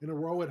 games in a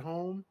row at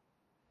home.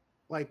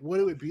 Like, what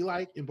it would be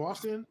like in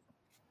Boston?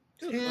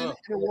 10 in a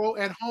row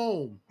at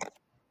home.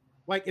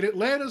 Like, in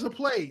Atlanta's a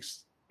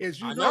place, as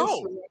you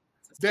know,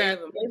 that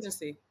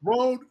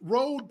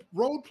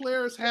road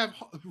players have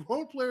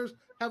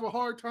a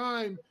hard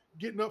time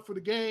getting up for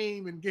the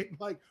game and getting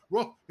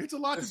it's a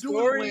lot to do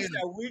in Atlanta.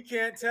 That we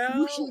can't tell.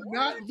 You should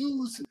not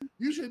lose.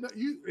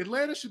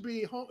 Atlanta should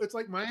be home. It's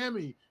like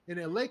Miami and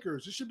the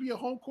Lakers. It should be a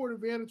home court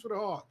advantage for the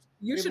Hawks.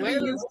 You should be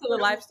used to the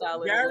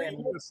lifestyle in Atlanta.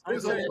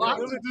 There's a lot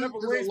to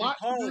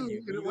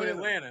do in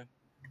Atlanta.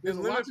 There's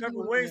a lot of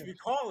ways we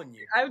calling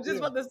you. I was just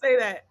about to say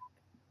that.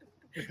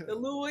 The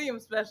Lou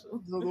Williams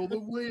special. The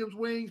Lou Williams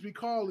wings be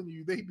calling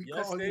you. They be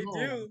calling you home.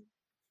 Yes, they do.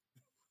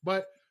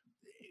 But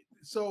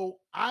so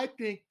I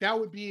think that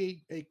would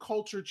be a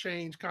culture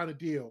change kind of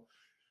deal.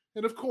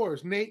 And of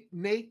course, Nate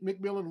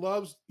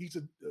McMillan he's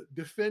a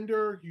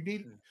defender.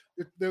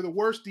 They're the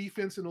worst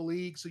defense in the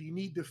league, so you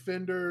need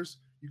defenders.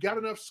 You got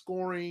enough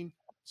scoring.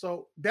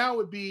 So that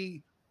would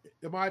be,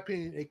 in my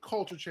opinion, a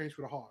culture change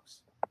for the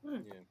Hawks. Yeah.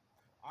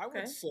 I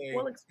would say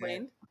well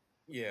explained.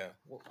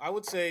 Well, I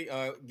would say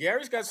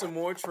Gary's got some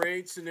more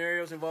trade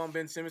scenarios involving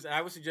Ben Simmons, and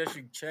I would suggest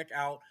you check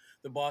out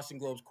the Boston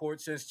Globe's Court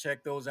Sense.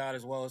 Check those out,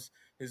 as well as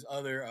his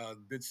other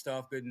good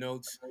stuff, good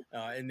notes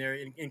in there,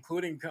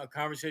 including a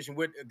conversation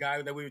with a guy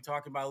that we were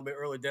talking about a little bit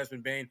earlier,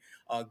 Desmond Bain.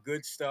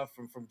 Good stuff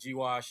from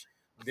G-Wash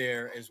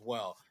there as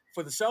well.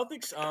 For the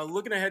Celtics,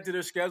 looking ahead to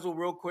their schedule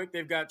real quick,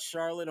 they've got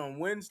Charlotte on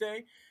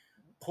Wednesday,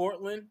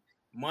 Portland,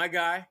 my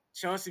guy,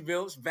 Chauncey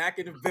Billups, back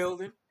in the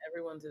building.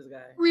 Everyone's his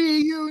guy.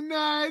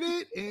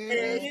 Reunited.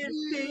 It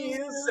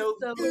feels so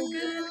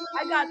good.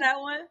 I got that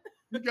one.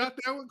 You got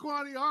that one,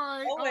 Kwani? All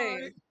right. All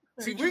right.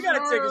 See, we got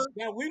to take a shot.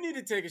 Now, we need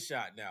to take a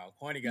shot now.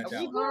 Kwani got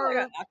that one.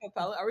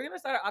 Are we going to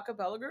start an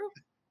acapella group?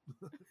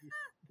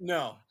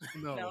 No.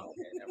 Okay,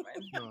 never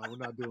mind. No, we're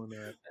not doing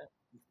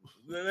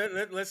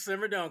that. Let's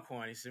simmer down,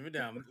 Kwani. Simmer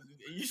down.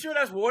 You sure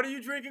that's water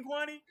you drinking,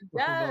 Kwani?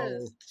 Yes.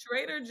 No.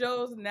 Trader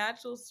Joe's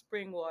natural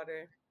spring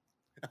water.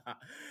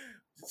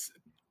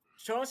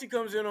 Chauncey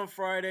comes in on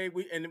Friday,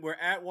 we're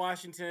at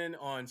Washington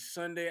on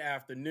Sunday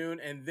afternoon,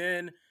 and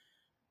then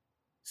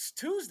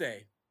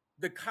Tuesday,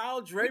 the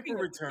Kyle Draper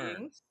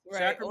return, right?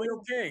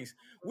 Sacramento Kings.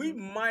 We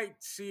might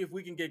see if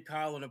we can get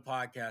Kyle on the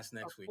podcast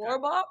next week.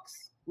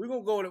 4-box? We're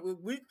gonna go to.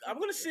 I'm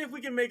gonna see if we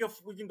can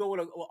go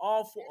with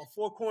all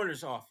four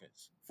corners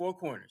offense. 4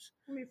 corners.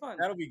 It'll be fun.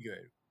 That'll be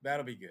good.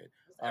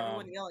 Just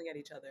everyone yelling at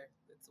each other.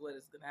 That's what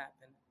is gonna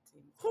happen.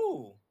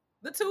 Who?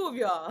 The two of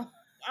y'all.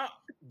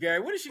 Gary,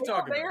 what is she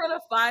talking about? They're going to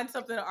find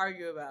something to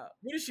argue about.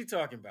 What is she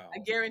talking about? I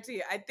guarantee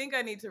you. I think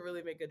I need to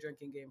really make a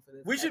drinking game for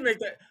this. We should make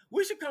that.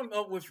 We should come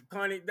up with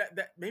Connie.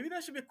 Maybe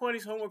that should be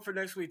Connie's homework for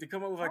next week, to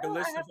come up with a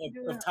list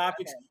of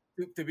topics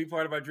to be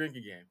part of our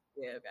drinking game.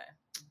 Yeah,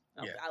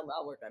 okay.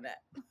 I'll work on that.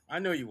 I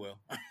know you will.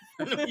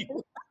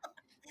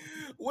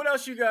 What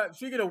else you got?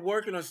 Speaking of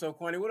working on stuff,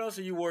 Connie, what else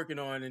are you working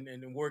on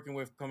and working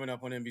with coming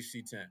up on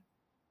NBC 10?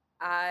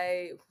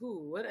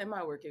 What am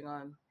I working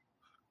on?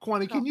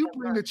 Kwani, can you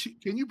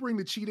bring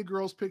the Cheetah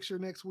Girls picture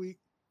next week?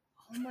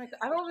 Oh my God,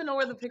 I don't even know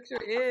where the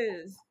picture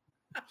is.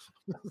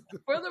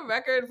 For the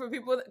record, for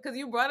people, because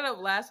you brought it up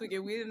last week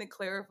and we didn't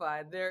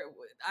clarify.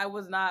 I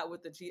was not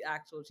with the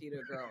actual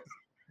Cheetah Girls.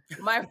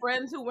 My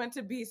friends who went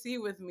to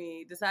BC with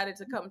me decided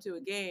to come to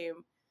a game,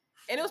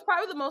 and it was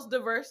probably the most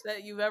diverse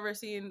that you've ever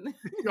seen.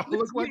 Y'all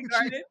look like the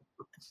Cheetah.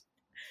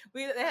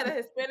 They had a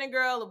Hispanic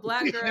girl, a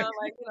black girl,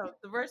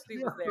 diversity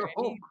was there.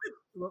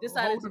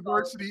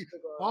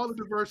 All the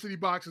diversity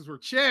boxes were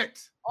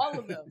checked. All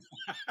of them.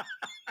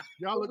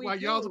 Y'all look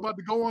like y'all's about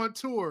to go on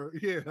tour.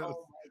 Yeah.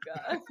 Oh my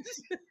gosh.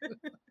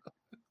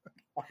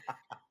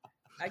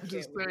 I can't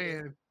just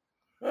saying.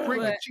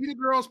 Bring the Cheetah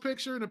Girls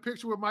picture and a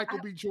picture with Michael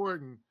B.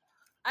 Jordan.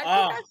 I think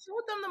I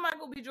showed them the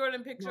Michael B.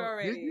 Jordan picture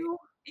already. Did you?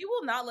 He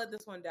will not let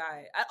this one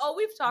die.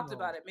 We've talked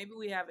about it. Maybe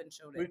we haven't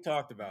shown it. We've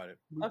talked about it.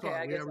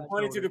 I guess.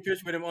 Kwani took a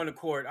picture with him on the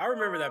court. I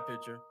remember that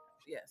picture.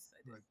 Yes,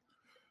 I did.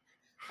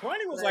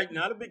 Kwani was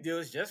not a big deal.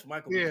 It's just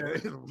Michael. Yeah.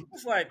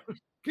 It's like,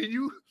 can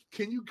you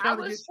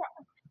kind of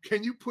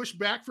can you push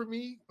back for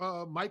me,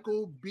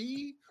 Michael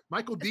D.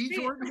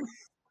 Jordan?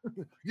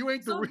 You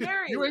ain't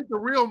the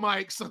real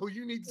Mike, so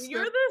you need to.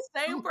 You're the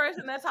same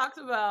person that talks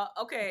about,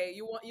 okay,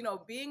 you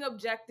want, being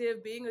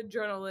objective, being a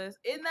journalist.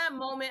 In that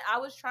moment, I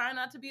was trying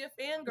not to be a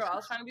fangirl. I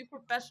was trying to be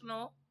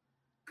professional,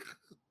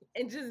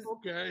 and just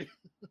okay.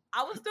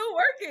 I was still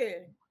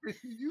working.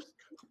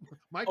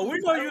 We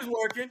know you was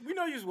working. We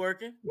know you was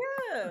working.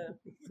 Yeah.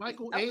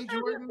 Michael A.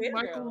 Jordan,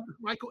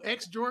 Michael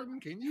X. Jordan.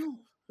 Can you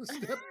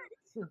step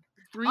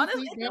 3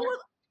 feet back?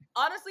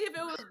 Honestly, if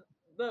it was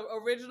the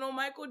original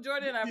Michael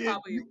Jordan, I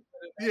probably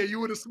you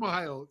would have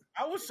smiled.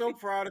 I was so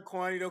proud of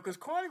Kwani though, because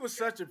Kwani was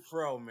such a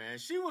pro, man.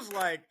 She was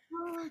like,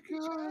 oh my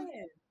God.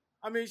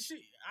 I mean,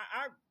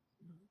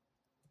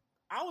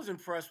 I was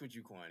impressed with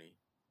you, Kwani.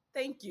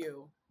 Thank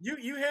you.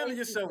 You handle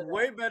yourself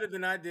way better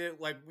than I did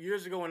like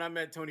years ago when I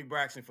met Tony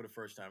Braxton for the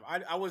first time.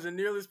 I wasn't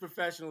nearly as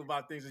professional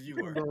about things as you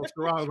were.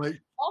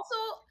 Also,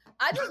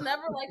 I just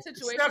never like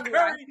situations Steph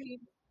where I Curry. see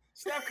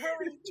Steph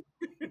Curry.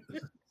 there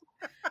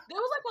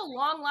was like a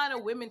long line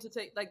of women to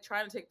take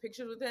trying to take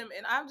pictures with him,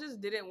 and I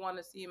just didn't want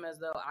to seem as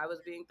though I was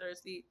being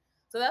thirsty.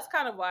 So that's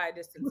kind of why I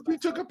distanced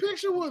myself. You took a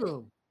picture with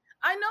him.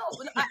 I know,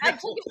 but I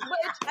took it.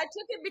 But I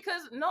took it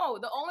because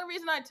the only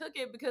reason I took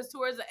it because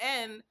towards the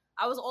end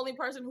I was the only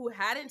person who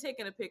hadn't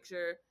taken a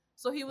picture.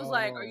 So he was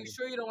like, "Are you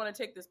sure you don't want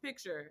to take this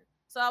picture?"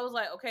 So I was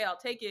like, "Okay, I'll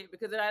take it,"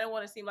 because then I didn't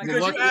want to seem like you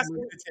asked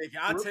me to take it.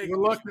 I'll take it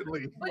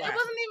reluctantly. But it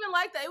wasn't even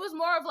like that. It was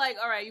more of like,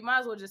 all right, you might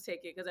as well just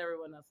take it because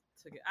everyone else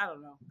took it. I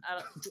don't know.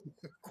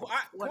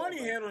 Kwani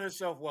handled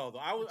herself well though.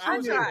 I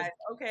tried.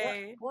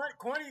 Okay.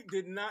 Kwani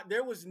did not.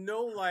 There was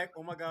no like,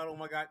 oh my god,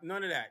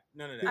 none of that.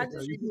 I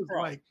just was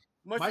like.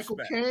 Much Michael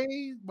respect.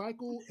 K,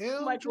 Michael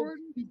L, Michael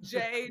Jordan,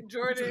 J,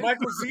 Jordan,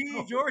 Michael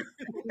Z, Jordan.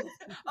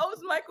 Oh,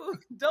 it's Michael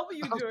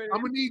W, Jordan.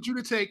 I'm gonna need you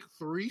to take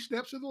 3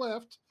 steps to the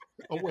left.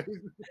 Away.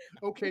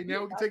 Okay,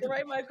 now we can take the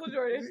right Michael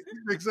Jordan.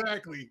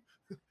 Exactly,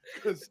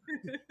 because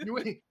you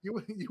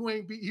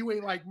ain't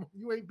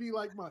be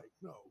like Mike.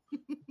 No.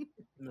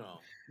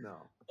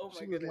 Oh my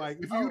She goodness. was like,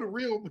 if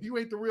you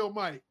ain't the real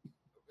Mike.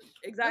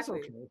 Exactly.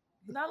 Okay.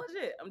 Not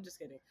legit. I'm just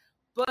kidding.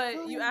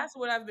 But you asked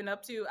what I've been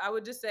up to. I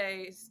would just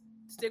say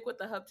stick with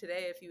the Hub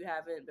today if you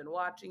haven't been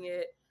watching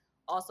it.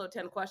 Also,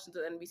 10 Questions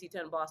with NBC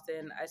 10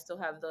 Boston. I still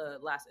have the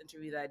last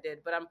interview that I did,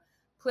 but I'm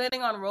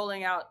planning on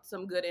rolling out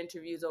some good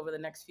interviews over the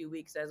next few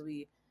weeks as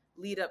we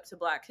lead up to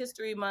Black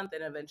History Month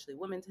and eventually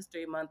Women's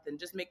History Month, and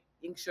just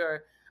making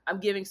sure I'm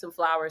giving some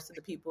flowers to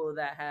the people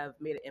that have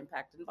made an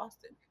impact in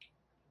Boston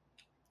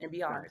and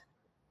beyond.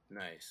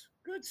 Nice.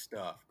 Good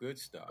stuff.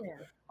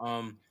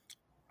 Yeah.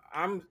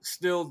 I'm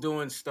still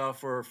doing stuff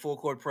for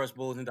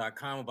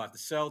fullcourtpressbulletin.com about the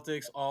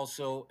Celtics,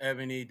 also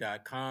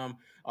ebony.com.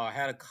 I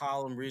had a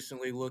column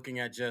recently looking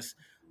at just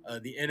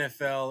the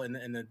NFL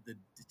and the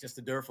just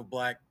the dearth of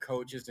Black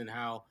coaches and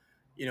how,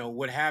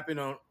 what happened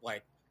on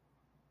like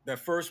the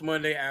first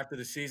Monday after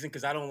the season,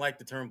 because I don't like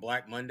the term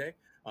Black Monday.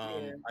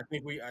 I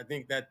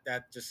think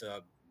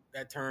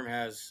that term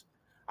has,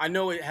 I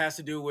know it has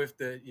to do with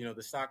the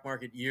stock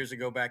market years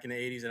ago back in the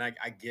 80s, and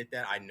I get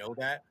that, I know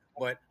that,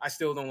 but I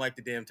still don't like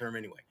the damn term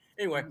anyway.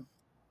 Anyway,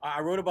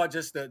 I wrote about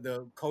just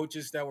the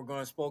coaches that were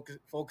going to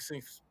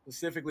focusing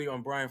specifically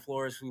on Brian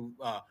Flores, who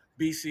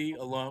BC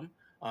alum,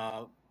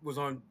 was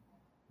on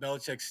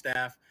Belichick's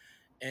staff,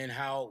 and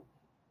how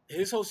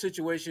his whole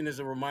situation is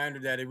a reminder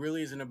that it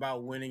really isn't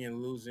about winning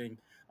and losing.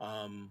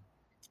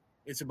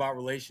 It's about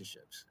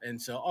relationships. And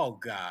so, oh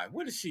God,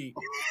 what is she?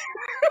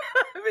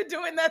 I've been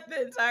doing that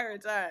the entire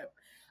time.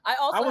 I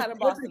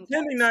was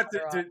pretending not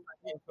to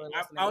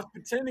I was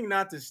pretending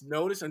not to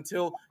notice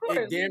until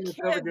it damn near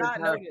covered your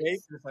entire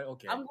face. It's like,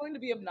 okay, I'm going to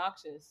be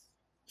obnoxious.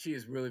 She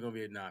is really going to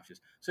be obnoxious.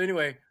 So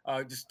anyway,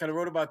 just kind of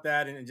wrote about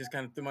that and just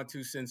kind of threw my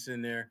 2 cents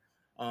in there.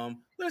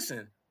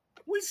 Listen,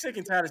 we sick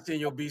and tired of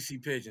seeing your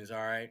BC pigeons.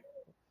 All right.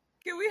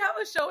 Can we have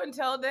a show and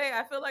tell day?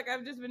 I feel like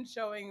I've just been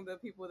showing the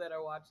people that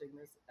are watching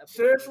this episode.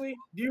 Seriously?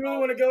 Do you really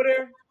want to go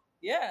there?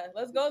 Yeah,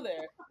 let's go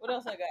there. What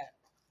else I got?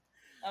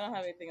 I don't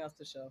have anything else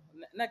to show.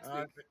 Next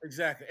week.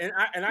 Exactly.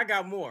 And I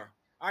got more.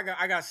 I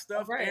got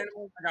stuffed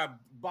animals. I got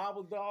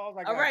bobble dolls.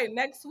 All right,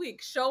 next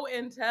week, show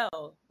and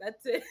tell.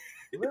 That's it.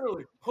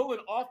 Literally pull it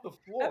off the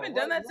floor. I haven't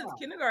done that since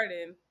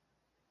kindergarten.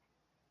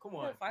 Come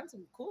on. Find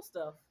some cool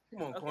stuff.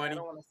 Come on, Kwani.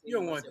 You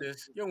don't want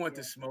this. You don't want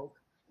this smoke.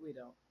 We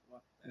don't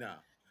want that. No.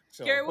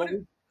 So, Gary,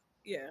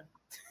 yeah.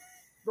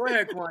 Go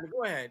ahead, Kwani.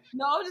 Go ahead.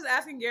 No, I was just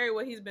asking Gary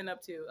what he's been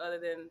up to other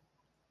than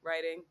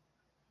writing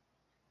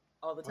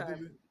all the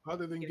time.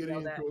 Other than getting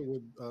into it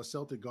with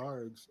Celtic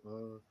guards.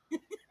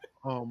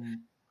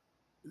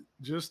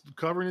 Just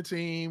covering the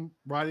team,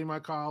 writing my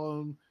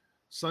column,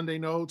 Sunday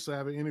notes. I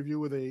have an interview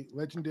with a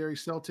legendary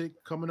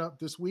Celtic coming up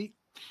this week.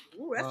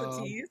 Ooh, that's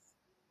a tease.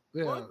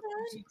 Yeah.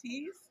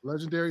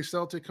 Legendary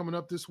Celtic coming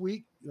up this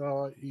week.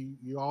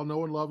 You all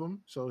know and love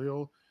him, so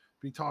he'll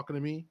be talking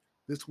to me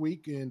this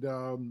week. And I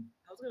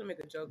was going to make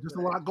a joke. Just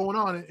a lot going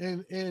on.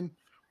 And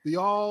the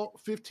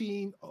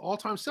all-15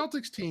 all-time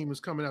Celtics team is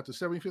coming out. The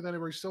 75th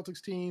anniversary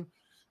Celtics team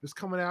is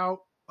coming out.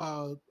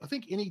 I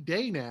think any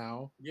day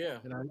now. Yeah.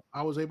 And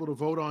I was able to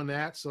vote on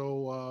that,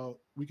 so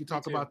we can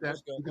talk about that.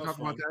 We can talk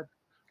about that.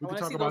 We can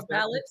talk about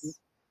that.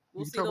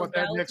 We can talk about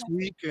that next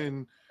week,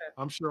 and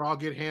I'm sure I'll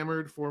get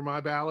hammered for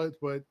my ballot,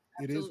 but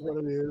it is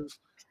what it is.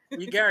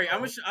 Gary,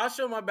 I'll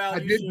show my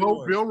ballot. I did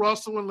vote Bill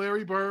Russell and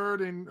Larry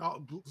Bird and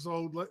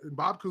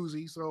Bob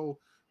Cousy. So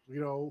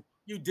you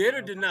did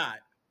or did not?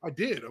 I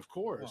did, of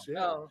course.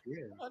 Yeah, oh.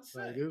 Yeah.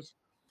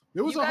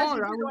 It was a hard.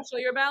 You want to show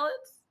your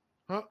ballots?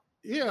 Huh?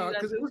 Yeah,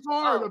 because it was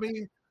hard. I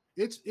mean,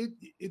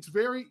 it's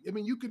very. I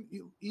mean, you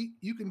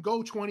can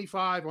go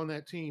 25 on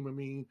that team. I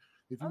mean,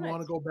 if you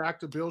want to go back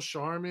to Bill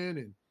Sharman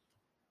and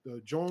the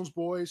Jones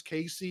boys,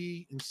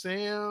 Casey and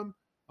Sam,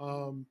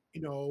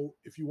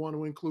 If you want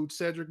to include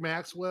Cedric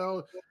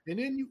Maxwell, and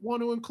then you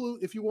want to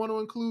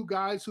include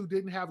guys who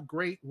didn't have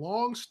great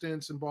long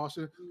stints in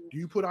Boston, do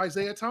you put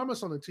Isaiah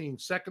Thomas on the team?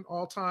 Second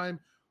all-time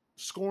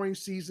scoring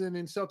season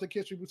in Celtic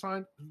history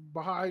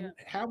behind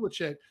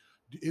Havlicek.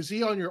 Is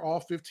he on your all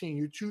 15?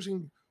 You're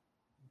choosing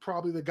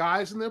probably the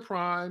guys in their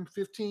prime,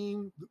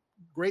 15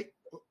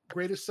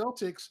 greatest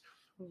Celtics.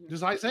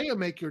 Does Isaiah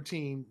make your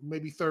team,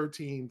 maybe third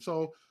team?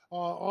 So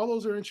all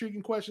those are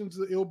intriguing questions.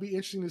 It'll be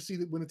interesting to see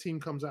that when the team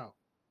comes out.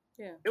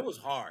 Yeah, it was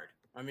hard.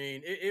 I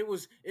mean, it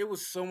was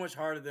so much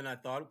harder than I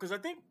thought, because I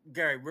think,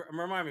 Gary,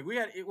 remind me,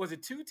 was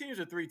it 2 teams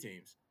or 3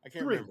 teams? I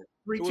can't remember.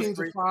 Three teams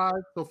of 5,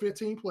 so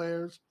 15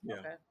 players. Yeah.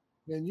 Okay.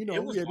 And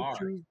it was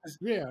hard.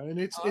 And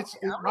it's I'm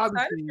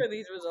excited for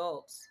these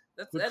results.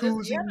 The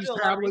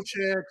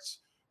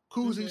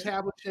Kuzis,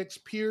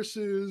 Havliceks,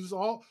 Pierces,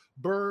 all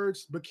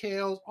Birds,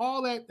 McHale's,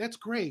 all that. That's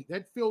great.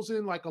 That fills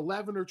in like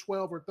 11 or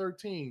 12 or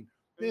 13.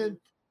 Then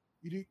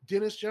you do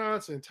Dennis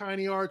Johnson,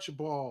 Tiny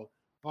Archibald.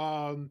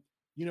 Where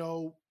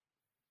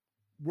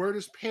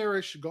does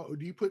Parrish go?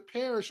 Do you put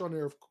Parrish on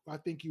there? I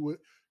think you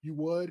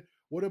would.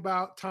 What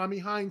about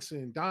Tommy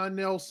Heinsohn, Don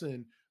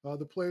Nelson, a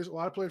lot of players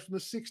from the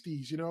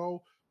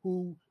 60s,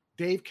 who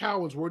Dave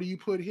Cowens, where do you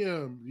put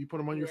him? Do you put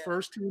him on your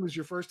first team as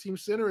your first team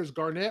center? Is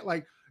Garnett?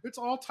 Like, it's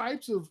all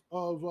types of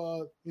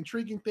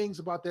intriguing things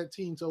about that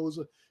team. So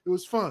it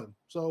was fun.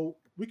 So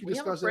we can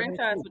discuss that.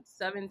 Franchise with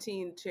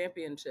 17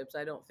 championships.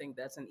 I don't think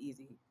that's an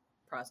easy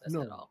process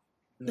at all.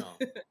 No,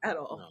 at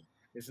all. No,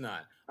 it's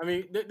not. I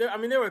mean,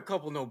 there were a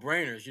couple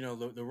no-brainers.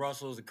 The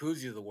Russells, the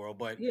Kuzis of the world,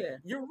 but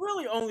you're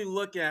really only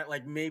looking at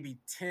like maybe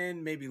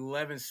 10, maybe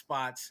 11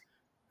 spots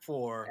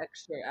for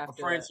extra a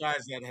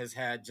franchise that has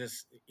had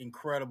just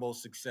incredible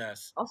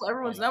success. Also,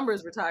 everyone's number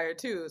is retired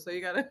too, so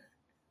you gotta.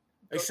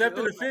 Except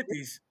in the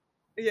 50s.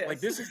 Yes. Like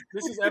this is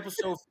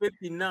episode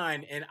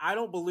 59, and I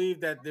don't believe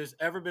that there's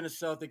ever been a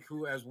Celtic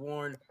who has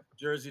worn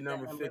jersey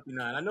number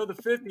 59. I know the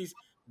 50s,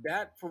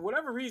 that for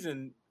whatever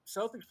reason,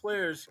 Celtics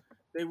players,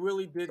 they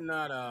really did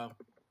not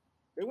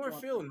they weren't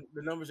feeling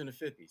the numbers in the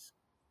 50s.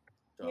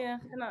 So. Yeah,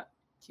 they're not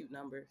cute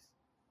numbers.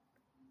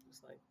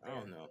 Just like I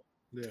don't know.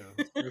 Yeah,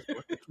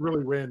 it's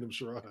really random,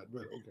 Sherrod,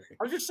 but okay.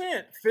 I'm just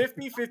saying,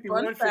 50,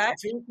 51,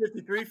 52,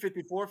 53,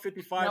 54,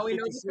 55, now we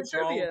 56. Know the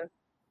trivia.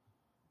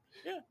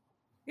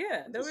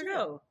 Yeah, there we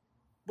go.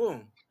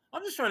 Boom.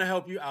 I'm just trying to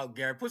help you out,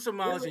 Gary. Put some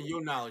knowledge in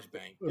your knowledge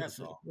bank. That's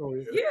all. Oh,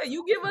 yeah,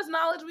 you give us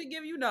knowledge, we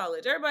give you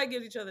knowledge. Everybody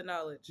gives each other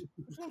knowledge.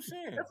 That's what I'm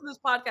saying. That's what this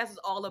podcast is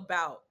all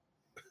about.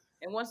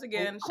 And once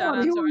again, shout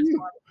out to our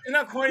sponsor. You're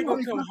not quite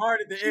going to come hard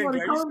at the end,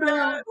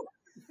 Gary.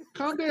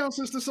 Calm down,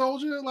 Sister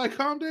Soldier. Like,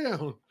 calm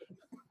down.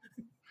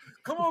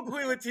 Come on,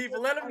 Queen Latifah,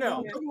 let them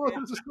know. Come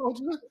on, Sister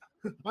Soldier.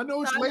 I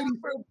know it's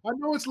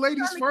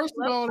ladies first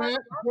and all that.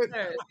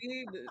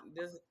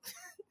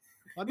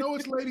 I know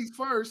it's ladies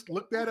first.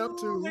 Look that up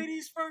too.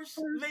 Ladies first.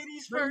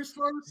 Ladies first.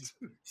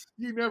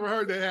 You never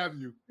heard that, have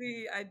you?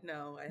 See, I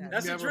know. I have.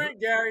 That's a drink,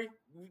 Gary.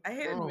 I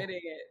hate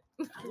admitting it.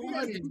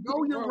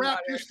 Know your rap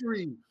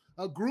history.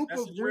 A group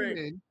of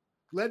women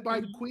led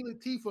by Queen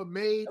Latifah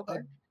made a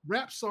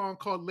rap song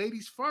called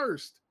 "Ladies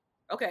First."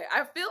 Okay,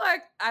 I feel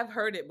like I've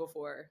heard it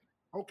before.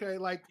 Okay,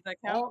 like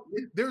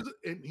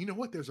and you know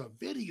what? There's a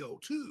video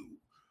too.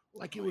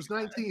 Like it was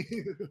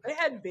 19. They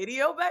had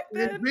video back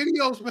then? They had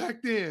videos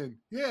back then.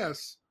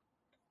 Yes.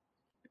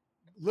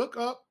 Look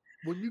up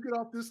when you get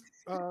off this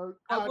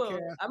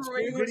podcast. I'm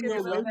ready to get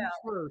it now.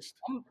 First.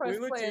 I'm press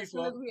play as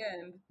soon as we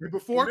end. And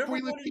before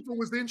Queen Latifah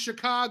was in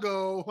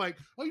Chicago, like,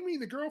 oh, you mean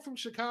the girl from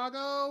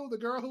Chicago? The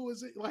girl who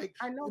was like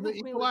I know the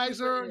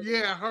Equalizer?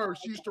 Yeah, her.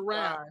 She used to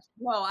rap.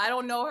 No, I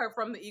don't know her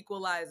from the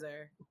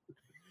Equalizer.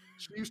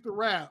 She used to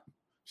rap.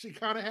 She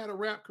kind of had a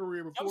rap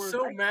career before. I'm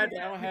so mad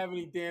that I don't have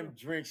any damn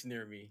drinks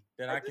near me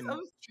that I can.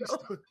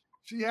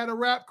 She had a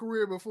rap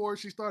career before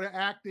she started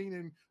acting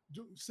and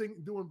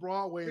doing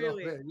Broadway.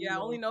 Really? And all that. Yeah,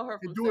 I only know her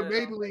from doing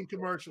Maybelline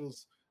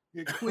commercials.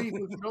 Queen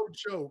was no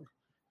joke.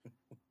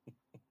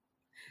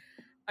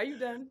 Are you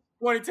done?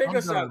 Kwani, take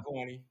us out,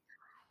 Kwani.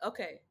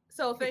 Okay.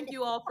 So thank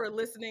you all for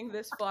listening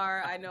this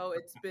far. I know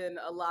it's been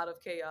a lot of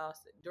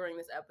chaos during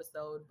this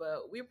episode,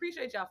 but we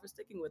appreciate y'all for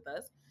sticking with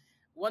us.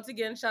 Once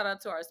again, shout out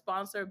to our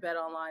sponsor,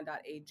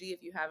 betonline.ag.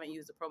 If you haven't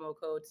used the promo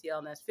code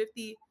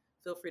TLNS50,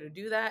 feel free to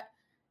do that.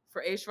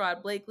 For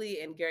Sherrod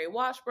Blakely and Gary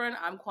Washburn,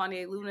 I'm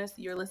Kwani Lunis.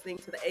 You're listening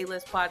to the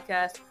A-List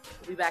podcast.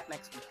 We'll be back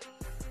next week.